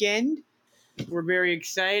weekend. We're very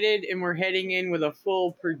excited, and we're heading in with a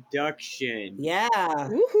full production. Yeah.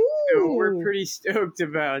 Woohoo! So we're pretty stoked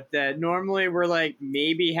about that. Normally we're like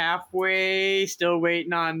maybe halfway, still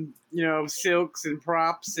waiting on, silks and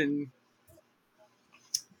props, and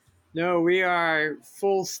no, we are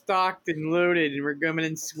full stocked and loaded, and we're coming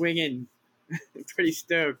and swinging. Pretty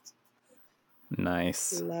stoked.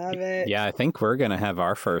 Nice. Love it. Yeah, I think we're going to have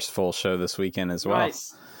our first full show this weekend as well.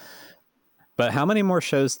 Nice. But how many more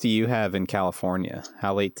shows do you have in California?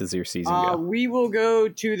 How late does your season go? We will go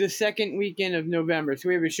to the second weekend of November. So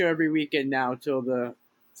we have a show every weekend now till the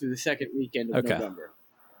second weekend of November.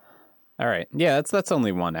 All right. Yeah, that's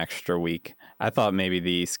only one extra week. I thought maybe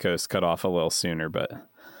the East Coast cut off a little sooner, but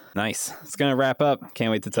nice. It's going to wrap up.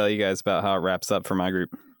 Can't wait to tell you guys about how it wraps up for my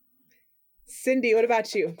group. Cindy, what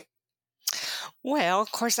about you? Well,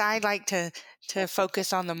 of course, I like to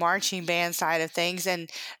focus on the marching band side of things. And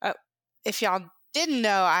if y'all didn't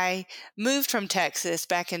know, I moved from Texas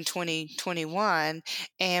back in 2021.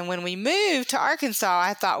 And when we moved to Arkansas,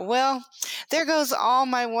 I thought, well, there goes all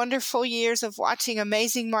my wonderful years of watching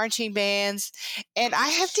amazing marching bands. And I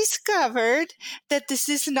have discovered that this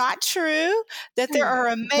is not true, that there are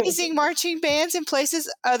amazing marching bands in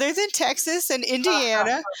places other than Texas and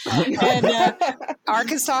Indiana. And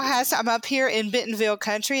Arkansas I'm up here in Bentonville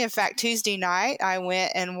country. In fact, Tuesday night, I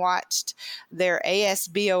went and watched their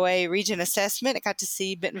ASBOA region assessment. I got to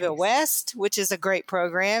see Bentonville West, which is a great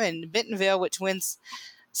program, and Bentonville, which wins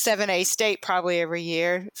 7A state probably every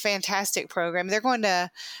year. Fantastic program. They're going to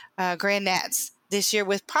Grand Nats this year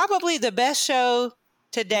with probably the best show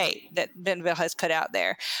to date that Bentonville has put out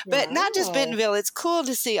there. But not just Bentonville. It's cool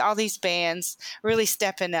to see all these bands really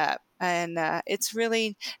stepping up. And it's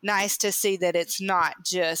really nice to see that it's not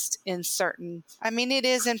just in certain, it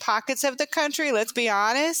is in pockets of the country, let's be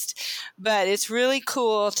honest, but it's really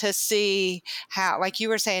cool to see how, like you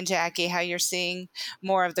were saying, Jackie, how you're seeing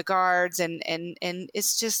more of the guards and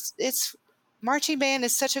it's marching band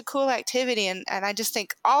is such a cool activity, and I just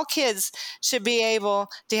think all kids should be able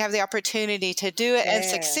to have the opportunity to do it and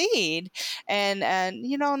succeed. And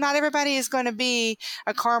not everybody is going to be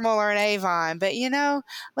a Carmel or an Avon, but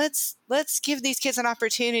let's give these kids an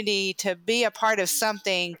opportunity to be a part of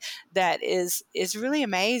something that is really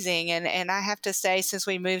amazing. And I have to say, since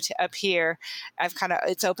we moved up here,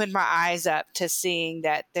 it's opened my eyes up to seeing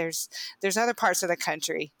that there's other parts of the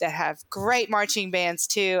country that have great marching bands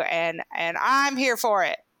too, and I'm here for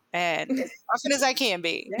it, and as often as I can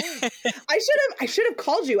be. Yeah. I should have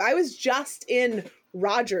called you. I was just in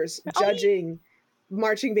Rogers judging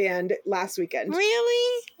marching band last weekend.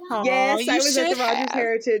 Really? Yes, I was at the Rogers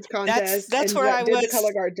Heritage Contest. That's where I was. The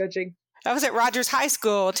color guard judging. I was at Rogers High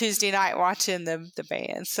School Tuesday night watching the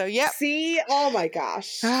band. So yep. See, oh my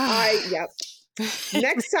gosh. Yep.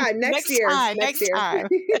 Next time, next year.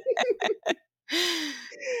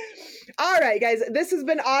 All right, guys, this has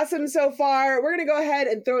been awesome so far. We're going to go ahead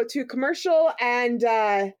and throw it to commercial and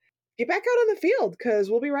get back out on the field,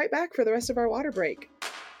 because we'll be right back for the rest of our water break.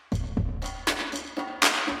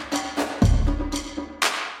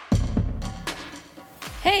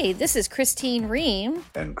 Hey, this is Christine Ream.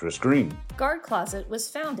 And Chris Green. Guard Closet was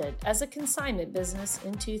founded as a consignment business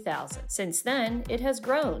in 2000. Since then, it has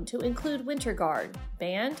grown to include winter guard,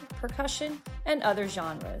 band, percussion, and other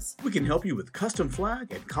genres. We can help you with custom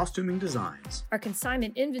flag and costuming designs. Our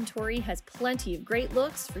consignment inventory has plenty of great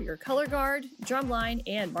looks for your color guard, drumline,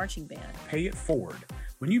 and marching band. Pay it forward.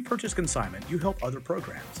 When you purchase consignment, you help other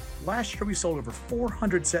programs. Last year, we sold over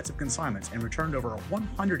 400 sets of consignments and returned over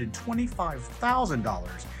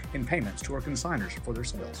 $125,000 in payments to our consigners for their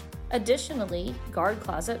sales. Additionally, Guard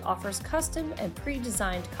Closet offers custom and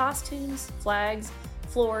pre-designed costumes, flags,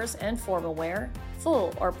 floors, and formal wear,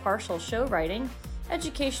 full or partial show writing,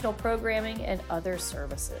 educational programming, and other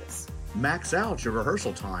services. Max out your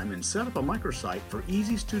rehearsal time and set up a microsite for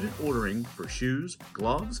easy student ordering for shoes,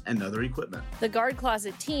 gloves, and other equipment. The Guard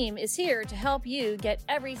Closet team is here to help you get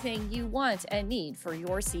everything you want and need for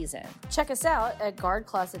your season. Check us out at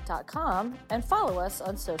guardcloset.com and follow us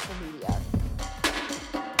on social media.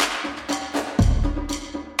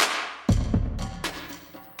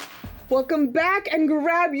 Welcome back, and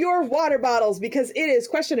grab your water bottles because it is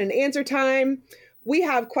question and answer time. we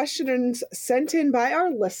have questions sent in by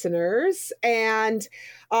our listeners. And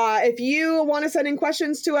if you want to send in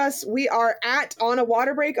questions to us, we are at On a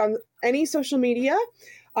Water Break on any social media.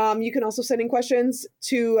 You can also send in questions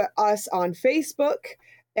to us on Facebook.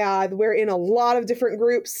 We're in a lot of different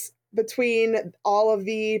groups between all of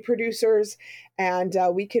the producers, and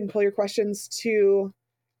we can pull your questions to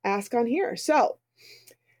ask on here. So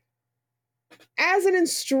as an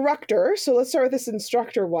instructor, so let's start with this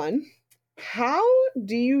instructor one. How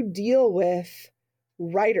do you deal with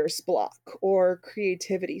writer's block or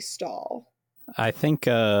creativity stall? I think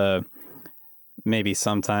maybe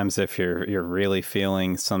sometimes if you're really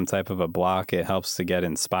feeling some type of a block, it helps to get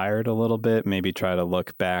inspired a little bit. Maybe try to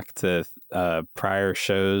look back to prior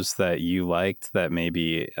shows that you liked that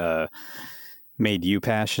maybe made you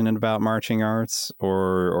passionate about marching arts,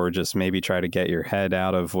 or just maybe try to get your head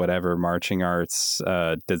out of whatever marching arts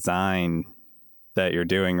design that you're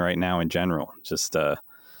doing right now in general. Just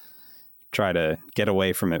try to get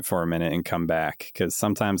away from it for a minute and come back. Because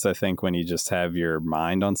sometimes I think when you just have your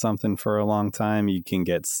mind on something for a long time, you can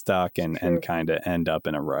get stuck and kind of end up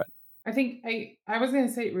in a rut. I think I was going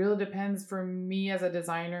to say it really depends. For me as a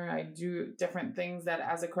designer, I do different things that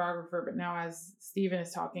as a choreographer, but now as Stephen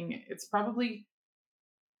is talking, it's probably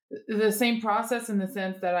the same process in the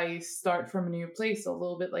sense that I start from a new place. A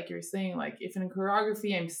little bit like you're saying, like if in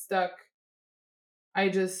choreography I'm stuck, I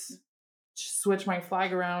just switch my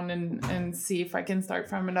flag around and see if I can start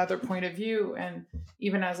from another point of view. And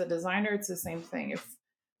even as a designer, it's the same thing. If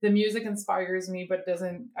the music inspires me, but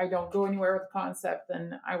I don't go anywhere with concept,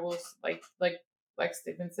 then I will like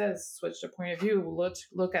Stephen says, switch the point of view.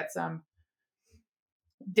 Look at some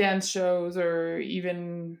dance shows or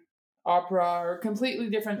even opera or completely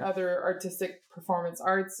different other artistic performance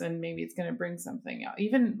arts. And maybe it's going to bring something out.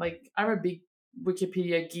 Even like I'm a big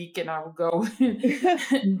Wikipedia geek and I will go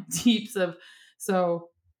in deeps of, so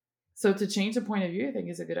to change the point of view, I think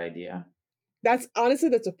is a good idea. That's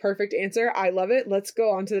a perfect answer. I love it. Let's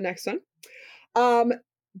go on to the next one.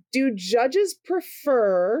 Do judges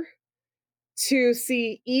prefer to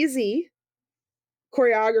see easy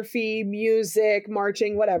choreography, music,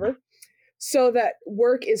 marching, whatever, so that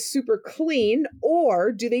work is super clean,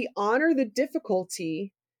 or do they honor the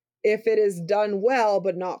difficulty if it is done well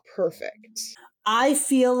but not perfect? I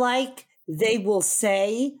feel like they will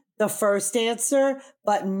say the first answer,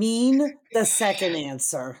 but mean the second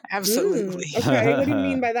answer. Absolutely. Okay, what do you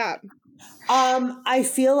mean by that? I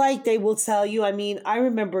feel like they will tell you. I mean, I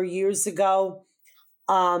remember years ago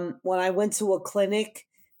when I went to a clinic,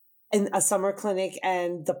 in a summer clinic,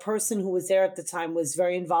 and the person who was there at the time was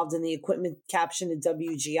very involved in the equipment caption at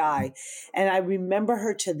WGI. And I remember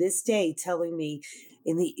her to this day telling me,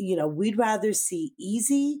 we'd rather see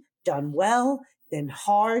easy, done well, than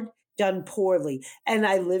hard, done poorly. And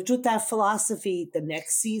I lived with that philosophy the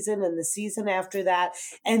next season and the season after that.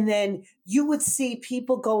 And then you would see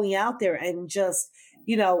people going out there and just,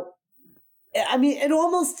 I mean, it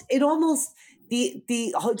almost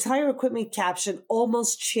the entire equipment caption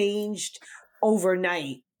almost changed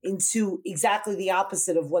overnight into exactly the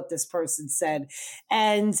opposite of what this person said.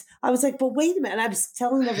 And I was like, but wait a minute. And I was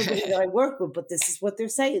telling everybody that I work with, but this is what they're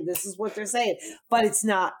saying. This is what they're saying. But it's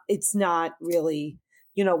not really,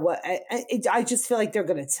 what I just feel like they're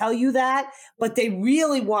going to tell you that, but they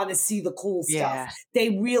really want to see the cool stuff.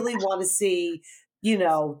 They really want to see,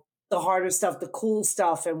 the harder stuff, the cool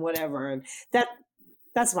stuff and whatever. And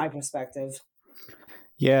that's my perspective.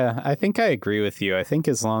 Yeah, I think I agree with you. I think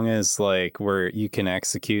as long as where you can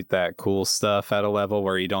execute that cool stuff at a level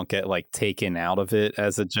where you don't get taken out of it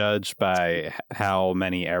as a judge by how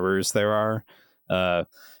many errors there are,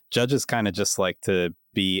 judges kind of just like to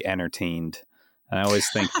be entertained. And I always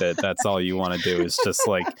think that that's all you want to do is just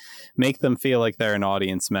make them feel like they're an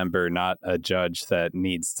audience member, not a judge that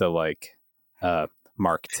needs to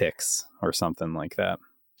mark ticks or something like that.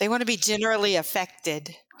 They want to be generally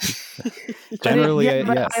affected. Generally,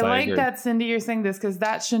 yes. I like agree. that, Cindy, you're saying this because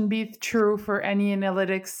that shouldn't be true for any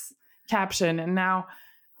analytics caption. And now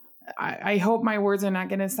I hope my words are not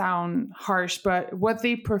going to sound harsh, but what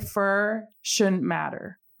they prefer shouldn't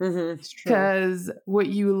matter. Because what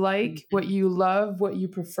you like, what you love, what you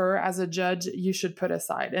prefer as a judge, you should put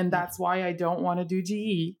aside. And that's why I don't want to do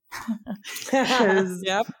GE.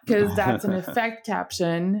 Because that's an effect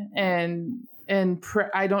caption. And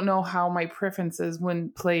I don't know how my preferences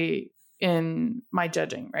wouldn't play in my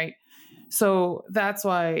judging, right? So that's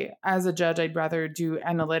why as a judge, I'd rather do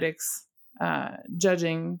analytics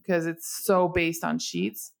judging because it's so based on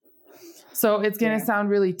sheets. So it's going to sound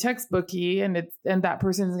really textbooky and that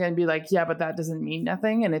person's going to be like, yeah, but that doesn't mean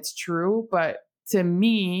nothing. And it's true. But to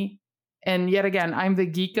me, And yet again, I'm the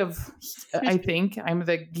geek of, I think I'm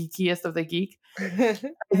the geekiest of the geek. I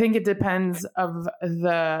think it depends of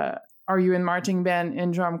are you in marching band,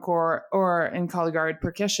 in drum corps, or in color guard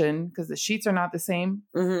percussion? Because the sheets are not the same.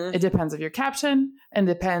 Mm-hmm. It depends of your caption and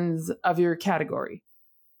depends of your category.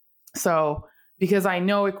 So because I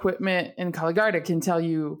know equipment in color guard, I can tell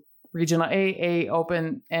you regional A,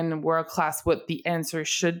 open, and world class what the answer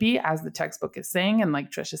should be, as the textbook is saying. And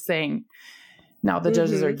like Trish is saying, now the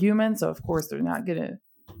judges are human, so of course they're not gonna,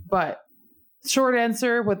 but short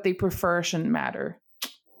answer, what they prefer shouldn't matter.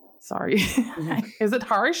 Sorry. Is it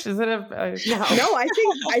harsh? Is it No,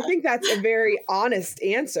 I think that's a very honest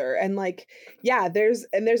answer. And like, yeah, there's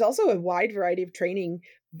also a wide variety of training,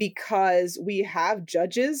 because we have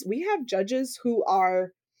judges who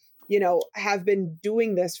are, have been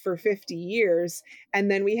doing this for 50 years. And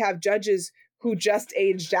then we have judges who just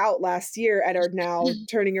aged out last year and are now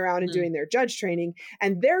turning around and doing their judge training,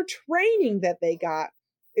 and their training that they got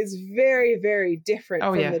is very, very different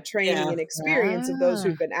from the training and experience of those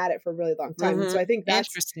who've been at it for a really long time. So I think that's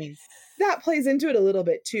interesting. That plays into it a little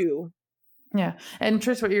bit too. Yeah. And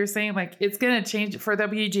Trish, what you're saying, like, it's going to change for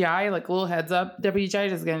WGI, like, little heads up,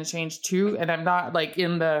 WGI is going to change too. And I'm not like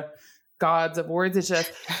in the gods of words. It's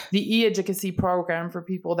just the e-advocacy program, for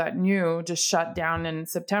people that knew, just shut down in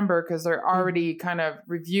September because they're already kind of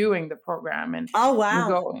reviewing the program. And oh,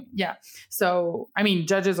 wow. Yeah. So, I mean,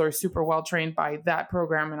 judges are super well trained by that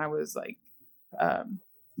program. And I was like,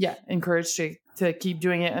 encouraged to keep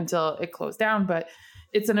doing it until it closed down. But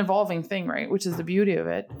it's an evolving thing, right? Which is the beauty of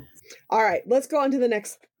it. All right, let's go on to the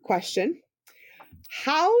next question.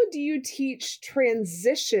 How do you teach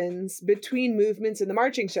transitions between movements in the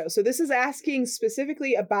marching show? So this is asking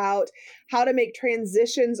specifically about how to make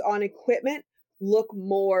transitions on equipment look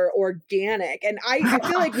more organic. And I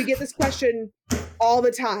feel like we get this question all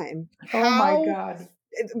the time. Oh my God.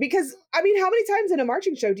 Because, I mean, how many times in a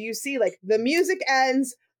marching show do you see, like, the music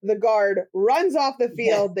ends, the guard runs off the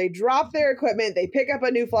field, they drop their equipment, they pick up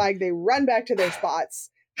a new flag, they run back to their spots?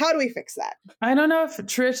 How do we fix that? I don't know if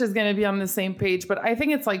Trish is going to be on the same page, but I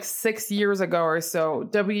think it's like 6 years ago or so,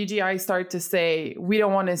 WGI started to say, we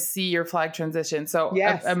don't want to see your flag transition. So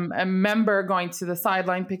a member going to the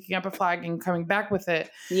sideline, picking up a flag and coming back with it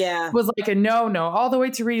was like a no, all the way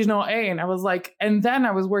to regional A. And I was like, and then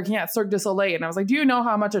I was working at Cirque du Soleil and I was like, do you know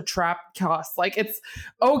how much a trap costs? Like, it's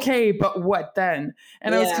okay, but what then?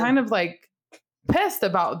 And I was kind of like, pissed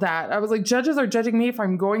about that. I was like, judges are judging me if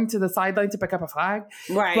I'm going to the sideline to pick up a flag.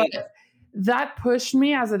 Right. But that pushed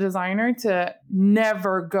me as a designer to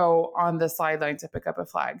never go on the sideline to pick up a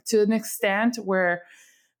flag, to an extent where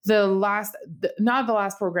not the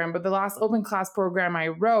last program, but the last open class program I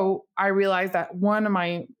wrote, I realized that one of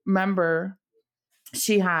my member,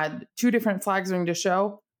 she had 2 different flags during the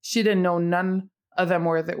show. She didn't know none of them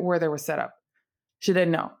where they were set up. She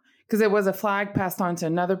didn't know. Because it was a flag passed on to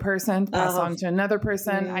another person, on to another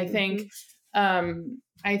person. Mm-hmm.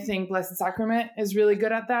 I think Blessed Sacrament is really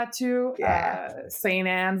good at that too. St.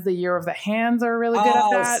 Anne's, the Year of the Hands are really good at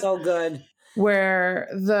that. Oh, so good. Where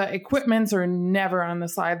the equipments are never on the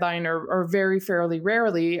sideline or very fairly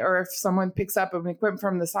rarely, or if someone picks up an equipment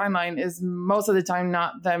from the sideline, is most of the time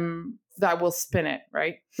not them that will spin it,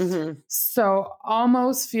 right? Mm-hmm. So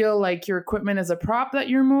almost feel like your equipment is a prop that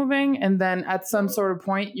you're moving, and then at some sort of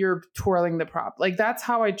point you're twirling the prop. Like, that's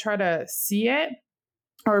how I try to see it,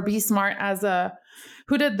 or be smart as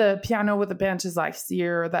who did the piano with the benches last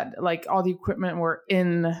year, that like all the equipment were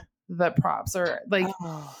in the props, or like,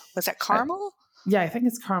 was that Carmel? I think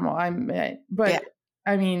it's Carmel. I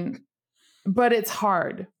mean, but it's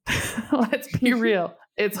hard. Let's be real.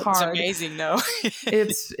 It's hard. It's amazing, though.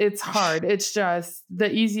 it's hard. It's just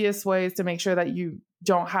the easiest way is to make sure that you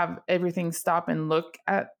don't have everything stop and look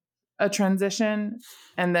at a transition,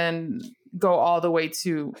 and then go all the way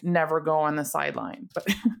to never go on the sideline.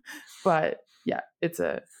 But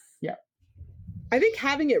I think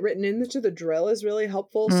having it written into the drill is really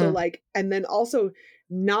helpful. So like, and then also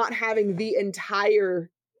not having the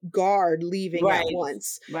entire guard leaving at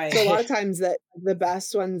once. Right. So a lot of times that the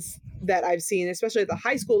best ones that I've seen, especially at the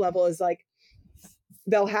high school level, is like,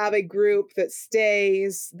 they'll have a group that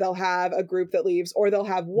stays, they'll have a group that leaves, or they'll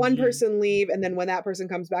have one person leave, and then when that person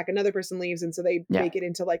comes back, another person leaves. And so they make it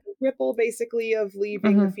into like a ripple, basically, of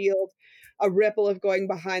leaving the field, a ripple of going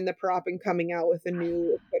behind the prop and coming out with the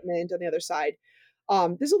new equipment on the other side.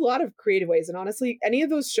 There's a lot of creative ways. And honestly, any of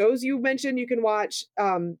those shows you mentioned, you can watch.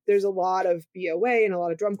 There's a lot of BOA and a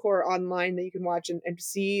lot of drum corps online that you can watch and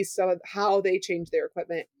see some of how they change their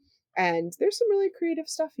equipment. And there's some really creative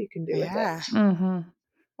stuff you can do with it. Mm-hmm.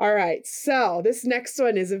 All right. So this next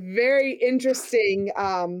one is a very interesting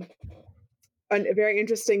a very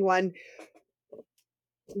interesting one.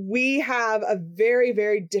 We have a very,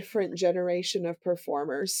 very different generation of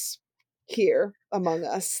performers here among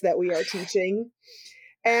us that we are teaching.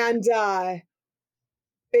 And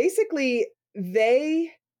basically they're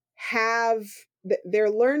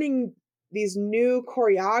learning these new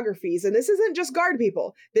choreographies. And this isn't just guard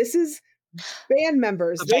people. This is band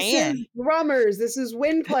members. This is drummers. This is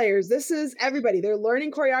wind players. This is everybody. They're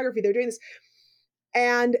learning choreography. They're doing this.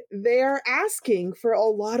 And they're asking for a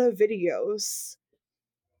lot of videos.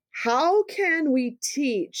 How can we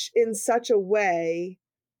teach in such a way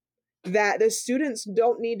that the students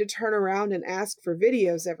don't need to turn around and ask for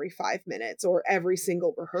videos every 5 minutes or every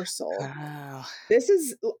single rehearsal? Wow. This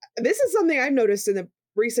is something I've noticed in the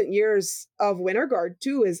recent years of Winter Guard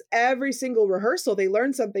too, is every single rehearsal, they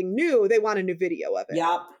learn something new. They want a new video of it.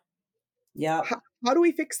 Yep. How do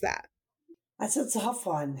we fix that? That's a tough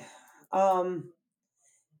one.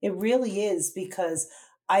 It really is, because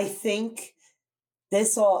I think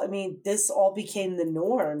this all became the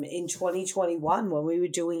norm in 2021 when we were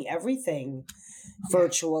doing everything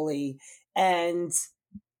virtually, and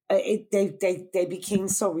they became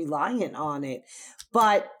so reliant on it.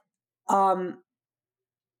 But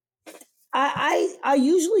I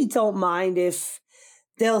usually don't mind if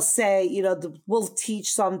they'll say, we'll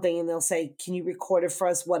teach something and they'll say, can you record it for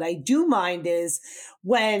us? What I do mind is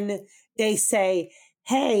when they say,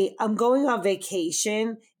 hey, I'm going on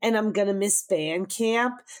vacation and I'm going to miss band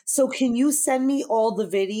camp. So can you send me all the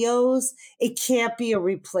videos? It can't be a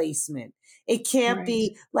replacement. It can't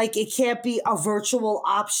be a virtual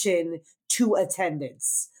option to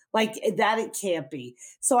attendance. Like that, it can't be.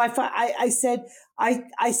 So I said,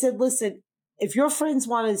 listen, if your friends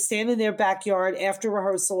want to stand in their backyard after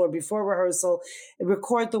rehearsal or before rehearsal and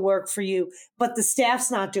record the work for you, but the staff's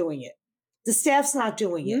not doing it. The staff's not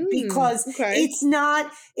doing it because it's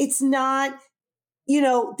not,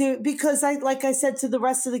 because like I said to the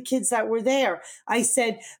rest of the kids that were there, I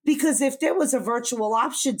said, because if there was a virtual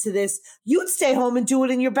option to this, you'd stay home and do it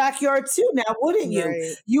in your backyard too now, wouldn't you?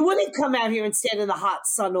 Right. You wouldn't come out here and stand in the hot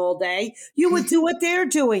sun all day. You would do what they're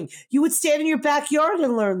doing. You would stand in your backyard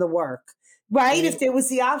and learn the work, right? If there was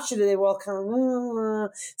the option, and they were all kind of,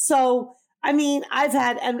 so I mean, I've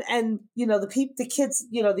had, and the kids,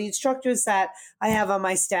 the instructors that I have on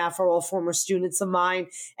my staff are all former students of mine.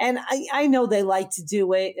 And I know they like to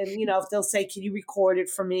do it. And, if they'll say, can you record it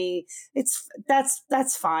for me?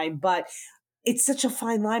 That's fine. But it's such a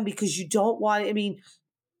fine line because you don't want,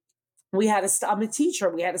 we had to stop, I'm a teacher.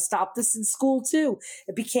 We had to stop this in school too.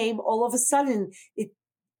 It became all of a sudden, it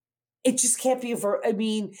just can't be,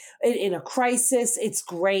 in a crisis, it's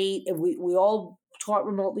great. And we all taught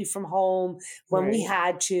remotely from home when we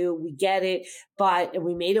had to. We get it, and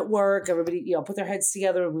we made it work. Everybody, put their heads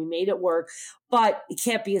together and we made it work. But it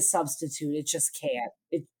can't be a substitute. It just can't.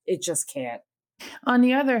 It just can't. On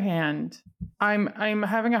the other hand, I'm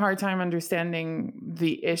having a hard time understanding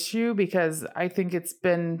the issue because I think it's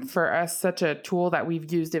been for us such a tool that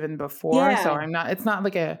we've used even before. Yeah. So I'm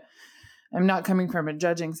not coming from a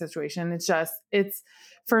judging situation. It's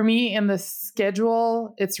for me in the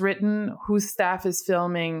schedule, it's written whose staff is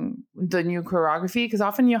filming the new choreography. Because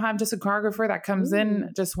often you'll have just a choreographer that comes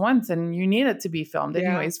in just once and you need it to be filmed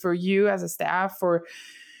anyways for you as a staff, for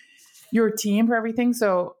your team, for everything.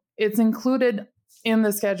 So it's included in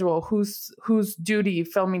the schedule whose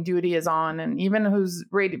filming duty is on, and even who's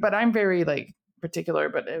radio. But I'm very particular,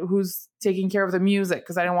 but who's taking care of the music,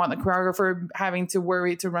 because I don't want the choreographer having to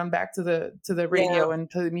worry to run back to the radio and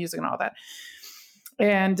to the music and all that.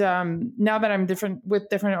 And now that I'm with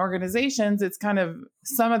different organizations, it's kind of,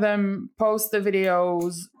 some of them post the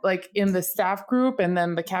videos in the staff group, and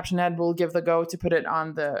then the caption head will give the go to put it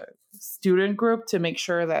on the student group to make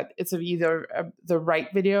sure that it's either the right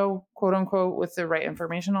video, quote unquote, with the right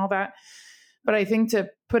information, all that. But I think to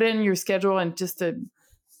put it in your schedule and just to,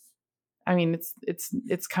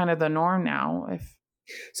 it's kind of the norm now.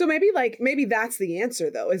 So maybe that's the answer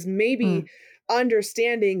though, is maybe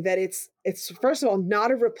understanding that it's first of all not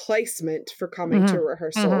a replacement for coming to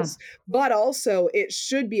rehearsals, but also it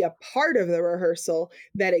should be a part of the rehearsal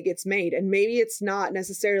that it gets made. And maybe it's not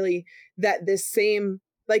necessarily that this same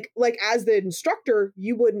like as the instructor,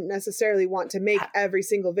 you wouldn't necessarily want to make every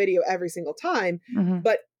single video every single time,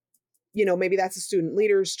 but maybe that's a student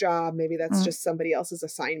leader's job. Maybe that's just somebody else's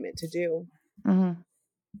assignment to do.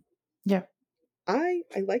 Yeah. I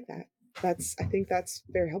like that. I think that's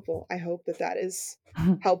very helpful. I hope that is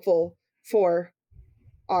helpful for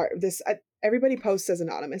everybody posts as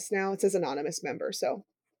anonymous now. It says anonymous member. So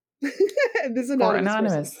This Or anonymous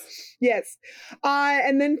anonymous. person. Yes.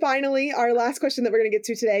 And then finally, our last question that we're going to get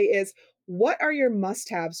to today is, what are your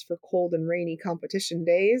must-haves for cold and rainy competition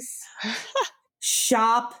days?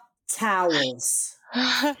 Shop towels.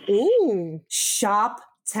 Ooh. Shop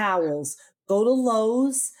towels. Go to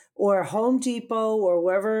Lowe's or Home Depot or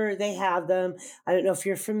wherever they have them. I don't know if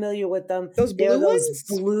you're familiar with them. Those blue ones?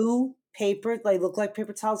 Blue paper. They look like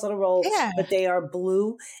paper towels on a roll, but they are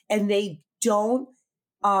blue, and they don't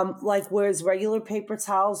like whereas regular paper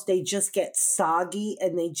towels, they just get soggy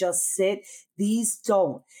and they just sit. These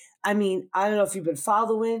don't. I mean, I don't know if you've been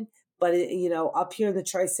following, but up here in the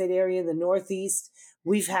tri-state area in the Northeast,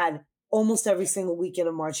 we've had almost every single weekend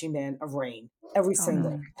of marching band of rain, every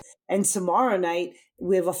single. And tomorrow night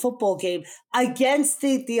we have a football game against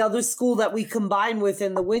the other school that we combine with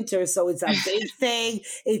in the winter. So it's a big thing.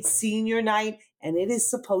 It's senior night, and it is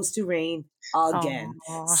supposed to rain again.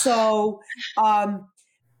 So,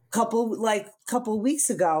 couple weeks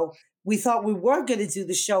ago, we thought we were going to do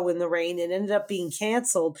the show in the rain and ended up being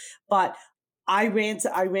canceled. But I ran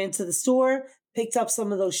to the store, picked up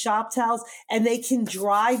some of those shop towels, and they can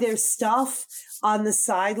dry their stuff on the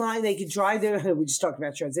sideline. They could dry we just talked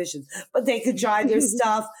about transitions, but they could dry their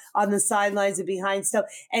stuff on the sidelines and behind stuff.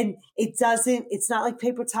 And it's not like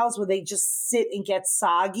paper towels where they just sit and get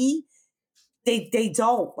soggy. They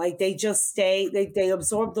don't, like, they just stay, they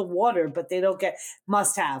absorb the water, but they don't get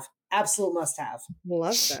absolute must have.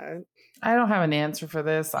 Love that. I don't have an answer for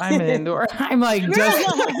this. I'm an indoor. I'm like,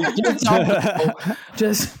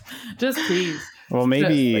 just please. Well,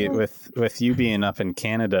 maybe with you being up in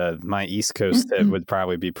Canada, my East Coast tip would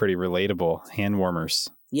probably be pretty relatable. Hand warmers.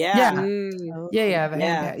 Yeah. And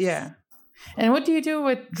what do you do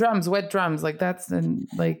with drums? Wet drums?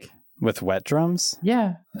 Like with wet drums?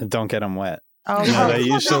 Yeah. Don't get them wet. Oh, they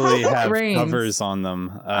usually have covers on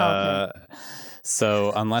them. Okay.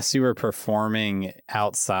 So unless you were performing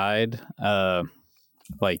outside,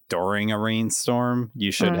 like during a rainstorm,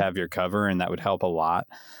 you should have your cover, and that would help a lot.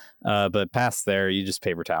 But past there, you just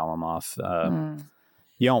paper towel them off.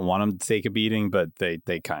 You don't want them to take a beating, but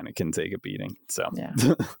they kind of can take a beating. So, yeah.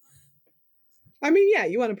 I mean, yeah,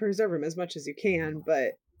 you want to preserve them as much as you can,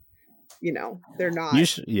 but they're not.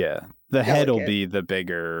 The head will be the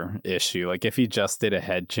bigger issue. Like if you just did a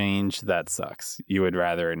head change, that sucks. You would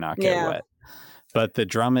rather it not get wet. But the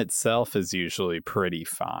drum itself is usually pretty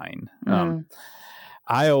fine.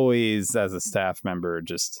 I always, as a staff member,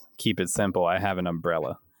 just keep it simple. I have an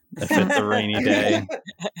umbrella. If it's a rainy day,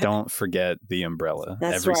 don't forget the umbrella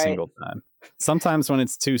every single time. Sometimes when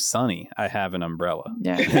it's too sunny, I have an umbrella.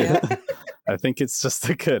 Yeah. I think it's just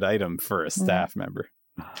a good item for a staff member.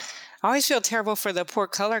 I always feel terrible for the poor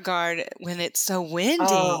color guard when it's so windy.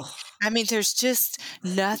 Oh. I mean, there's just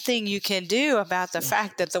nothing you can do about the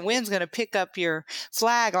fact that the wind's going to pick up your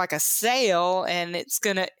flag like a sail, and it's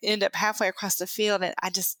going to end up halfway across the field. And I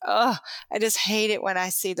just hate it when I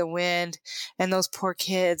see the wind and those poor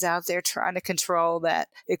kids out there trying to control that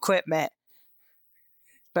equipment.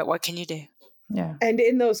 But what can you do? Yeah. And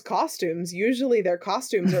in those costumes, usually their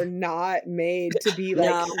costumes are not made to be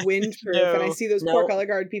like windproof. No. And I see those poor color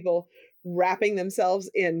guard people wrapping themselves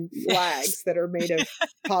in flags that are made of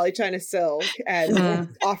polychina silk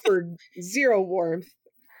and offered zero warmth.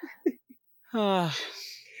 All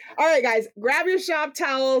right, guys, grab your shop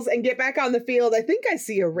towels and get back on the field. I think I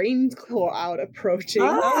see a rain cloud approaching.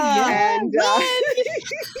 And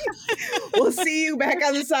we'll see you back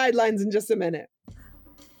on the sidelines in just a minute.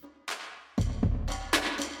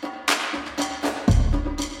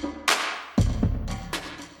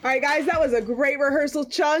 All right, guys, that was a great rehearsal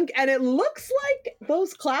chunk, and it looks like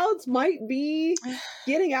those clouds might be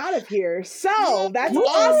getting out of here. So that's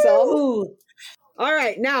awesome. All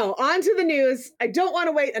right, now on to the news. I don't want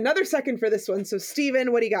to wait another second for this one. So,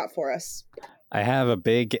 Stephen, what do you got for us? I have a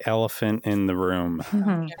big elephant in the room.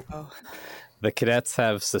 The cadets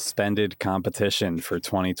have suspended competition for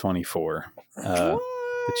 2024,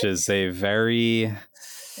 which is a very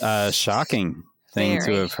shocking thing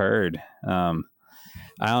to have heard.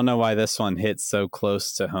 I don't know why this one hits so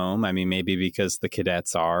close to home. I mean, maybe because the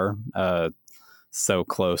cadets are so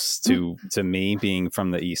close to me being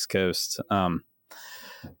from the East Coast.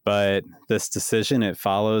 But this decision, it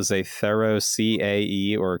follows a thorough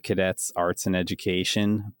CAE, or Cadets Arts and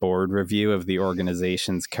Education, board review of the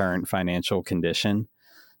organization's current financial condition.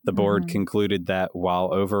 The board concluded that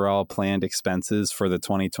while overall planned expenses for the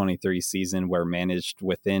 2023 season were managed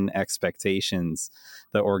within expectations,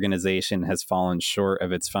 the organization has fallen short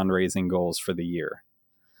of its fundraising goals for the year.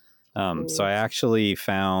 So I actually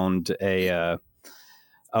found a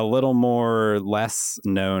a little more less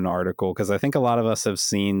known article, because I think a lot of us have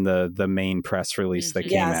seen the main press release that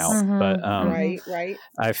came Yes. out. But Right.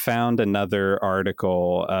 I found another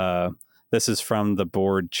article. This is from the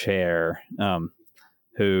board chair,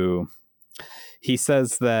 who he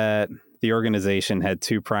says that the organization had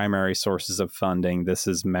two primary sources of funding. This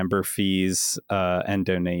is member fees and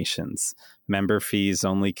donations. Member fees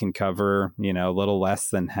only can cover, a little less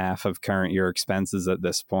than half of current year expenses at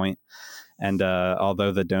this point. And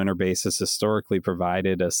although the donor base has historically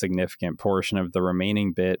provided a significant portion of the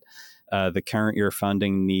remaining bit, the current year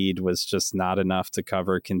funding need was just not enough to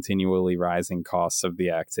cover continually rising costs of the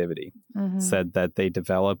activity. Said that they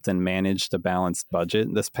developed and managed a balanced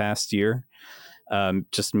budget this past year,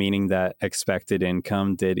 just meaning that expected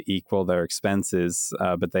income did equal their expenses,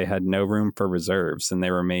 but they had no room for reserves, and they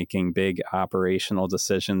were making big operational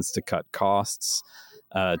decisions to cut costs,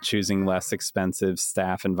 choosing less expensive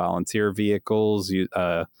staff and volunteer vehicles,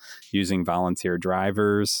 using volunteer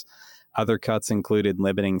drivers. Other cuts included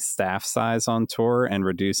limiting staff size on tour and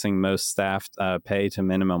reducing most staff pay to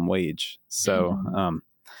minimum wage. So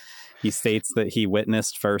he states that he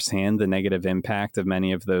witnessed firsthand the negative impact of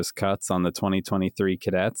many of those cuts on the 2023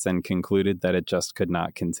 cadets and concluded that it just could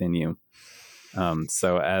not continue.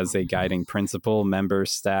 So as a guiding principle,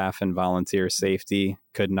 members, staff, and volunteer safety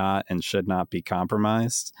could not and should not be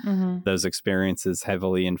compromised. Those experiences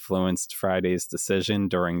heavily influenced Friday's decision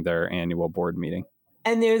during their annual board meeting.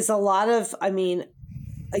 And there's a lot of,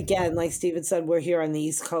 again, like Stephen said, we're here on the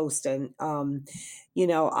East Coast, and,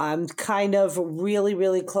 I'm kind of really,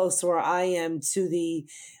 really close where I am to the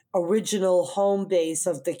original home base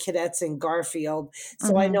of the cadets in Garfield.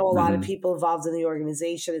 So I know a lot of people involved in the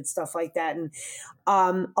organization and stuff like that. And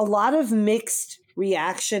a lot of mixed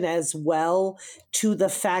reaction as well to the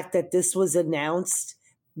fact that this was announced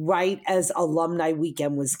right as alumni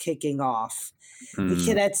weekend was kicking off. The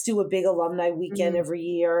cadets do a big alumni weekend every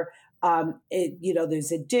year.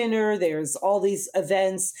 There's a dinner, there's all these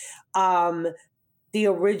events. The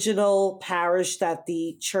original parish that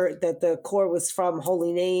the Corps was from,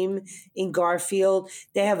 Holy Name in Garfield,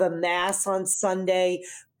 they have a mass on Sunday.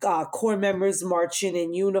 Corps members marching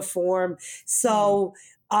in uniform. So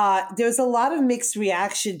there's a lot of mixed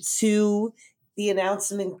reaction to the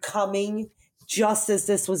announcement coming just as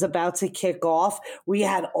this was about to kick off. We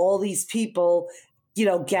had all these people,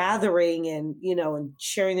 gathering and, and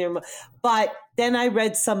sharing their, but then I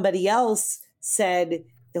read somebody else said,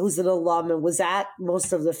 who's an alum and was at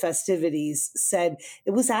most of the festivities, said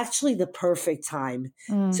it was actually the perfect time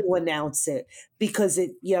to announce it because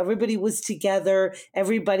everybody was together.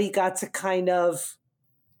 Everybody got to kind of,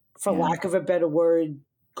 for lack of a better word,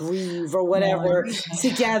 grieve or whatever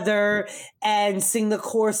together and sing the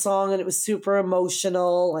Corps song. And it was super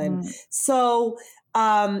emotional. And so,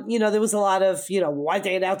 there was a lot of, why'd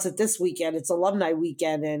they announce it this weekend? It's alumni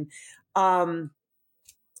weekend. And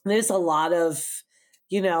there's a lot of,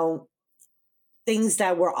 things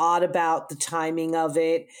that were odd about the timing of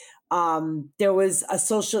it. There was a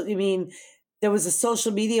social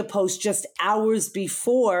media post just hours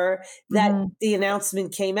before that the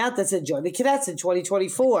announcement came out that said join the cadets in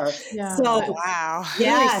 2024. Yeah. So Wow.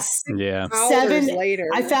 yes. Yeah. 7 hours later.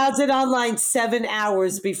 I found it online 7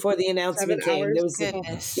 hours before the announcement 7 came. hours? There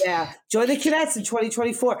was join the cadets in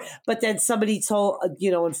 2024. But then somebody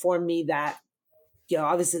informed me that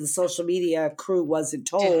obviously the social media crew wasn't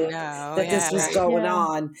told that this was going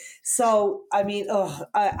on. So, I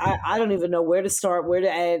don't even know where to start, where to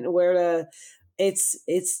end, it's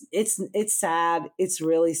sad. It's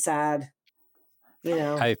really sad.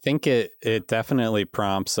 I think it definitely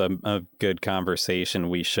prompts a good conversation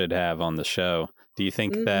we should have on the show. Do you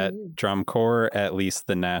think that drum corps, at least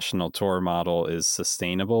the national tour model, is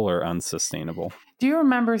sustainable or unsustainable? Do you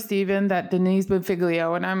remember, Stephen, that Denise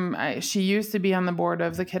Bonfiglio, and she used to be on the board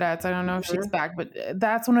of the cadets. I don't know if she's back, but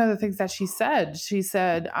that's one of the things that she said. She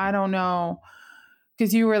said, I don't know,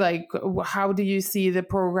 because you were like, how do you see the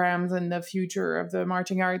programs and the future of the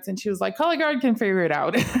marching arts? And she was like, color guard can figure it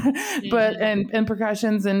out, but and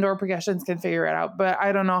percussions, indoor percussions can figure it out, but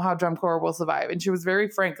I don't know how drum corps will survive. And she was very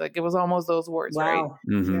frank, like it was almost those words, right?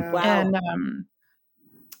 Mm-hmm. Wow.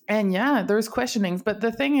 And there's questionings, but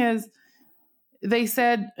the thing is, they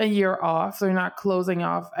said a year off. They're not closing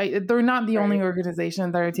off. They're not the only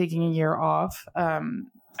organization that are taking a year off.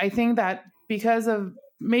 I think that because of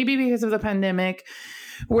the pandemic,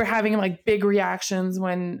 we're having like big reactions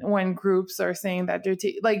when groups are saying that they're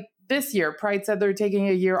like this year, Pride said they're taking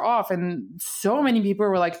a year off, and so many people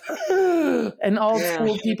were like, and all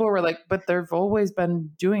school people were like, but they've always been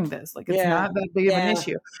doing this. Like it's not that big of an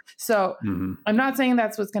issue. So I'm not saying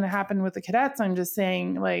that's what's going to happen with the cadets. I'm just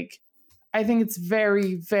saying like, I think it's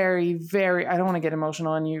very, very, very, I don't want to get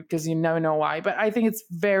emotional on you because you never know why, but I think it's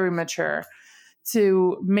very mature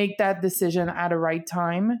to make that decision at a right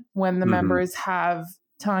time when the members have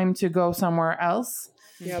time to go somewhere else.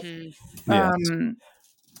 Yep.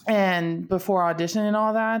 And before audition and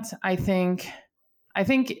all that, I think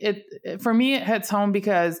it for me, it hits home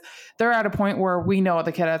because they're at a point where we know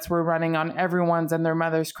the cadets were running on everyone's and their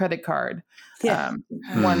mother's credit card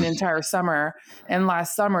one entire summer. And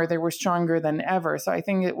last summer they were stronger than ever. So I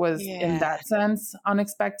think it was in that sense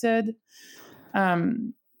unexpected.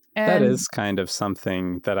 And that is kind of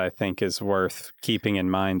something that I think is worth keeping in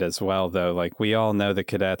mind as well, though. Like, we all know the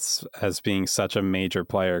cadets as being such a major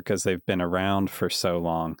player because they've been around for so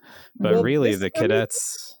long. But really, the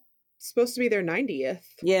cadets... supposed to be their 90th.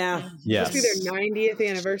 Yeah. Yes. Supposed to be their 90th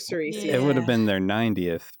anniversary. Yeah. It would have been their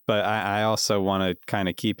 90th. But I also want to kind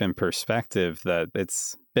of keep in perspective that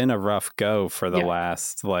it's been a rough go for the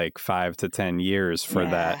last, like, 5 to 10 years for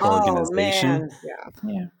that organization. Oh,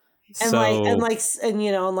 man. And like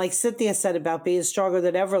Cynthia said about being stronger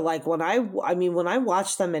than ever, like when I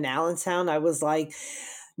watched them in Allentown, I was like,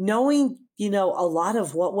 knowing, a lot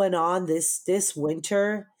of what went on last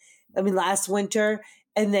winter,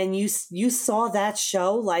 and then you saw that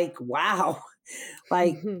show, like, wow,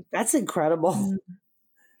 like that's incredible.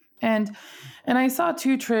 And I saw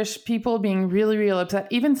too, Trish, people being really, really upset.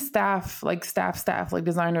 Even staff, like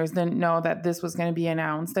designers didn't know that this was going to be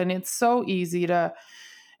announced. And it's so easy to,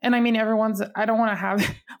 and I mean, I don't want to have,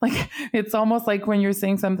 like, it's almost like when you're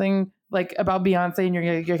saying something like about Beyonce and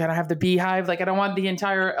you're going to have the beehive. Like, I don't want the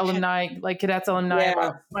entire alumni, like cadets alumni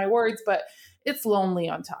about my words, but it's lonely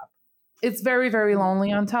on top. It's very, very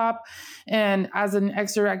lonely on top. And as an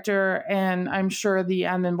ex-director, and I'm sure the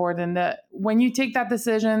admin board, and that when you take that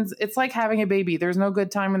decisions, it's like having a baby. There's no good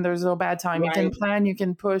time and there's no bad time. Right. You can plan, you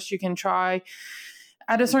can push, you can try.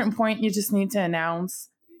 At a certain point, you just need to announce.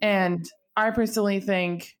 And I personally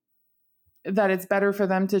think that it's better for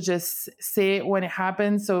them to just say it when it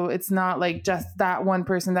happens. So it's not like just that one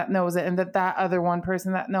person that knows it and that other one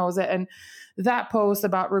person that knows it. And that post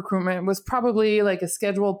about recruitment was probably like a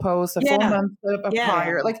scheduled post, a full month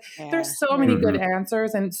prior. Like there's so many good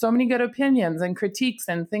answers and so many good opinions and critiques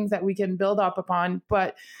and things that we can build up upon.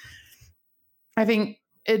 But I think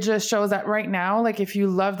it just shows that right now, like if you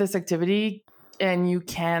love this activity and you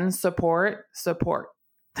can support.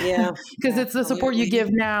 Yeah. Because it's the support you give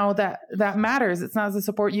now that matters. It's not the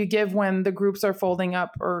support you give when the groups are folding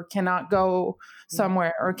up or cannot go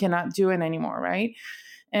somewhere or cannot do it anymore. Right.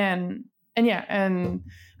 And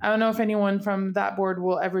I don't know if anyone from that board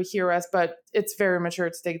will ever hear us, but it's very mature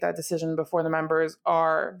to take that decision before the members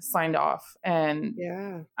are signed off. And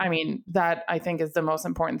I mean, that I think is the most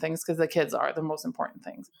important things because the kids are the most important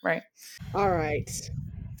things. Right. All right.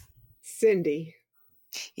 Cindy.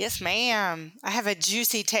 Yes, ma'am. I have a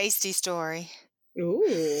juicy, tasty story. Ooh,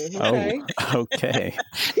 okay. Oh, okay.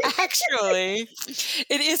 Actually,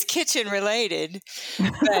 it is kitchen related,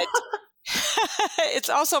 but it's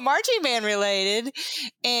also marching band related.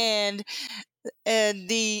 And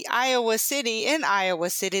the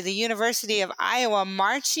University of Iowa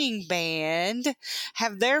marching band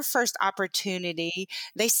have their first opportunity.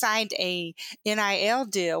 They signed a NIL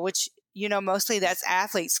deal, which mostly that's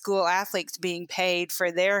school athletes being paid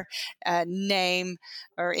for their name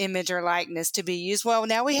or image or likeness to be used. Well,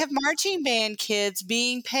 now we have marching band kids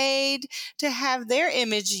being paid to have their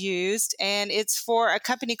image used, and it's for a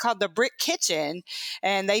company called The Brick Kitchen,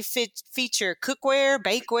 and they feature cookware,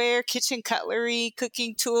 bakeware, kitchen cutlery,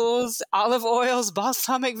 cooking tools, olive oils,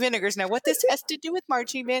 balsamic vinegars. Now, what this has to do with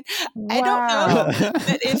marching band, I don't know.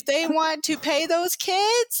 But if they want to pay those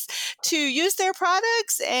kids to use their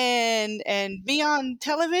products and be on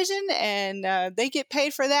television and they get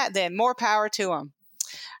paid for that, then more power to them.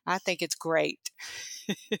 I think it's great.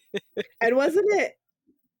 And wasn't it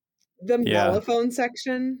the mellophone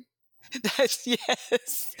section?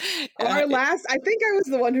 Yes. I think I was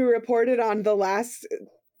the one who reported on the last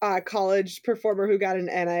college performer who got an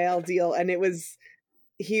NIL deal, and he was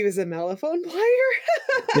a mellophone player.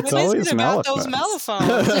 It's always about those mellophones.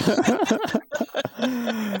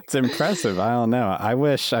 It's impressive. I don't know. I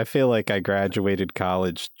feel like I graduated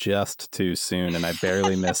college just too soon and I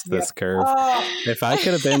barely missed this curve. If I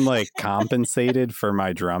could have been like compensated for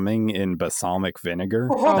my drumming in balsamic vinegar,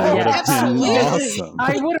 that would have been awesome.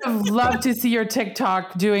 I would have loved to see your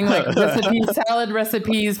TikTok doing like salad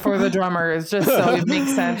recipes for the drummers, just so it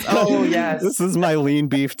makes sense. Oh, yes. This is my lean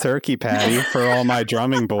beef turkey patty for all my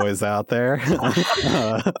drumming boys out there.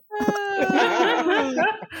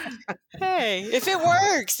 Hey, if it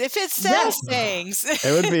works, if it sells things.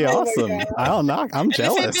 It would be awesome. I'll knock. I'm And if it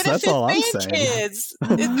jealous. That's all I'm benefits saying. kids,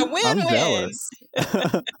 it's a I'm win-win. jealous.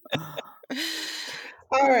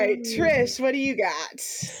 All right, Trish, what do you got?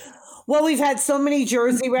 Well, we've had so many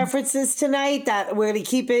Jersey references tonight that we're going to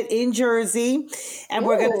keep it in Jersey. And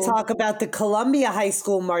we're going to talk about the Columbia High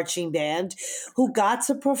School Marching Band, who got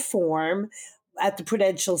to perform at the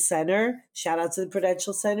Prudential Center. Shout out to the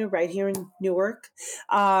Prudential Center right here in Newark.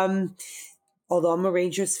 Although I'm a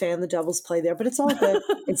Rangers fan, the Devils play there, but it's all good.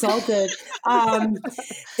 It's all good.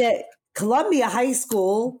 The Columbia High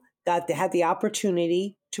School had the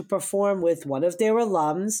opportunity to perform with one of their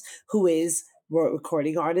alums, who is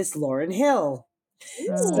recording artist Lauryn Hill.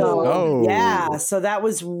 So that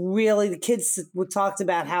was really, the kids talked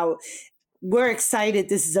about how we're excited.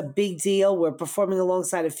 This is a big deal. We're performing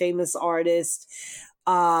alongside a famous artist.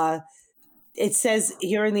 It says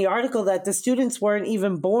here in the article that the students weren't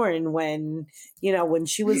even born when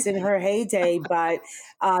she was in her heyday, but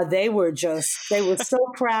they were so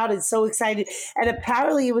proud and so excited. And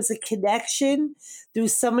apparently it was a connection through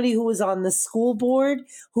somebody who was on the school board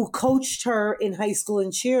who coached her in high school in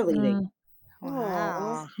cheerleading.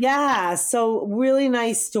 Wow. Yeah. So really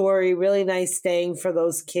nice story, really nice thing for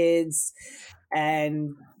those kids.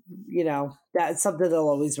 And, that's something they'll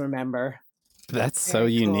always remember. That's so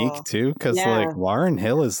unique too, because like Lauryn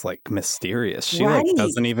Hill is like mysterious. She like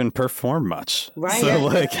doesn't even perform much. Right. So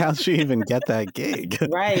like, how'd she even get that gig?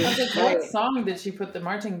 Right. What song did she put the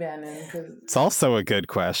marching band in? It's also a good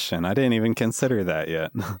question. I didn't even consider that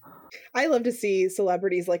yet. I love to see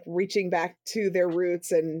celebrities like reaching back to their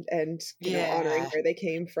roots and honoring where they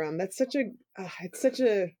came from. That's such a I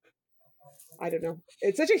don't know.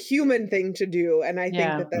 It's such a human thing to do, and I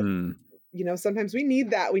think that. Sometimes we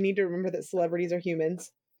need that. We need to remember that celebrities are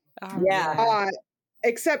humans.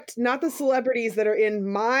 Except not the celebrities that are in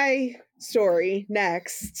my story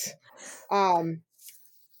next.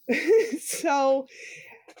 So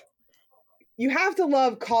you have to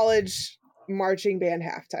love college marching band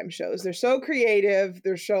halftime shows. They're so creative.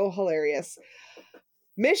 They're so hilarious.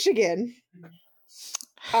 Michigan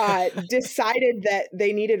decided that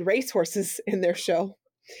they needed racehorses in their show.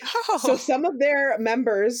 So some of their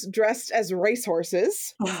members dressed as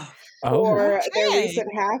racehorses for their recent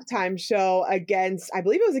halftime show against, I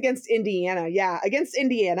believe it was against Indiana. Yeah, against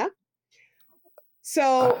Indiana.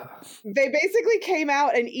 So they basically came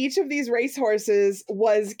out, and each of these racehorses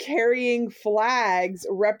was carrying flags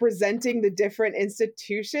representing the different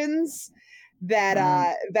institutions that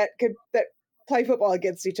play football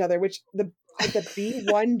against each other, which the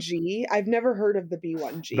B1G. I've never heard of the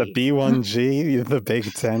B1G. The B1G, the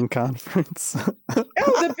Big Ten Conference.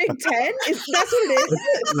 The Big Ten? That's what it is?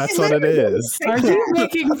 That's what it is. Are you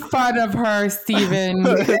making fun of her, Stephen?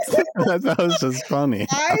 That was just funny.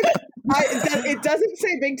 It doesn't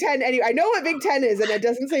say Big Ten anywhere. I know what Big Ten is, and it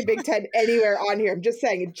doesn't say Big Ten anywhere on here. I'm just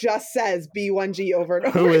saying it just says B1G over and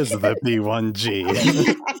over. Who is the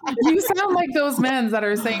B1G? You sound like those men that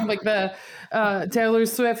are saying like the Taylor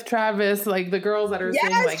Swift, Travis, like the girls that are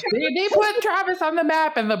saying like they put Travis on the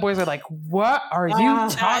map, and the boys are like, "What are you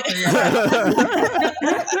talking about?"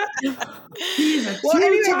 Well,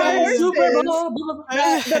 anyway,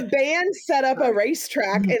 the band set up a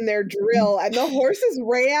racetrack in their drill, and the horses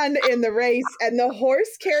ran in the race, and the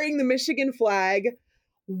horse carrying the Michigan flag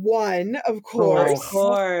won, of course. Of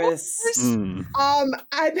course. And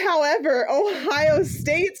however, Ohio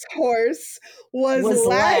State's horse was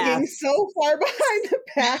lagging so far behind the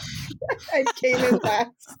pack and came in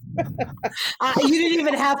last. You didn't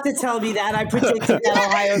even have to tell me that. I predicted that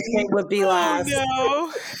Ohio State would be last.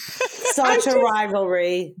 No. Such a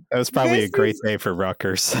rivalry. That was probably a great day for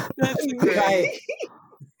Rutgers. That's great. Right.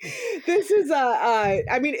 This is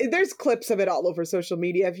I mean, there's clips of it all over social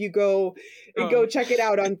media. If you go check it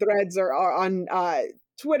out on Threads or on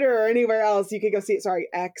Twitter or anywhere else, you could go see it. Sorry,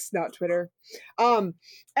 X, not Twitter.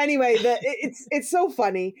 Anyway, it's so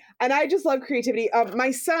funny, and I just love creativity. My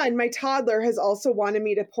son, my toddler, has also wanted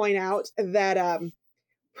me to point out that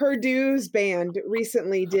Purdue's band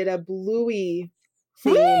recently did a Bluey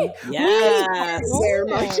theme. Their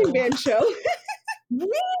marching band show.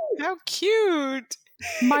 How cute.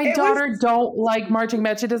 My daughter don't like marching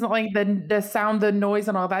band. She doesn't like the sound, the noise,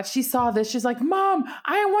 and all that. She saw this. She's like, "Mom,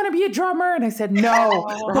 I want to be a drummer." And I said, "No."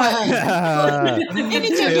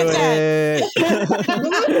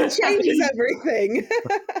 Blue changes everything.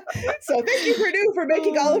 So thank you, Purdue, for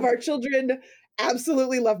making all of our children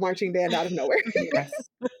absolutely love marching band out of nowhere. Yes.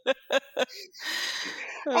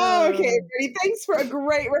 Okay, everybody. Thanks for a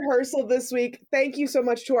great rehearsal this week. Thank you so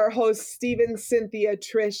much to our hosts, Stephen, Cynthia,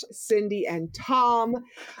 Trish, Cindy, and Tom.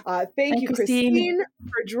 Thank you, Christine,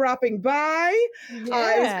 for dropping by. It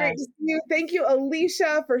was great to see you. Thank you,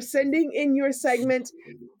 Alicia, for sending in your segment.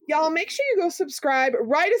 Y'all, make sure you go subscribe.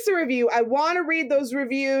 Write us a review. I want to read those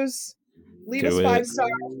reviews. Leave us 5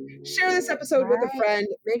 stars. Share this episode with a friend.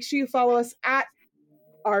 Make sure you follow us at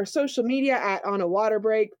our social media at On a Water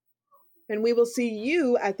Break. And we will see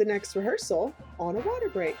you at the next rehearsal on a water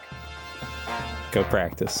break. Go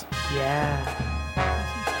practice. Yeah.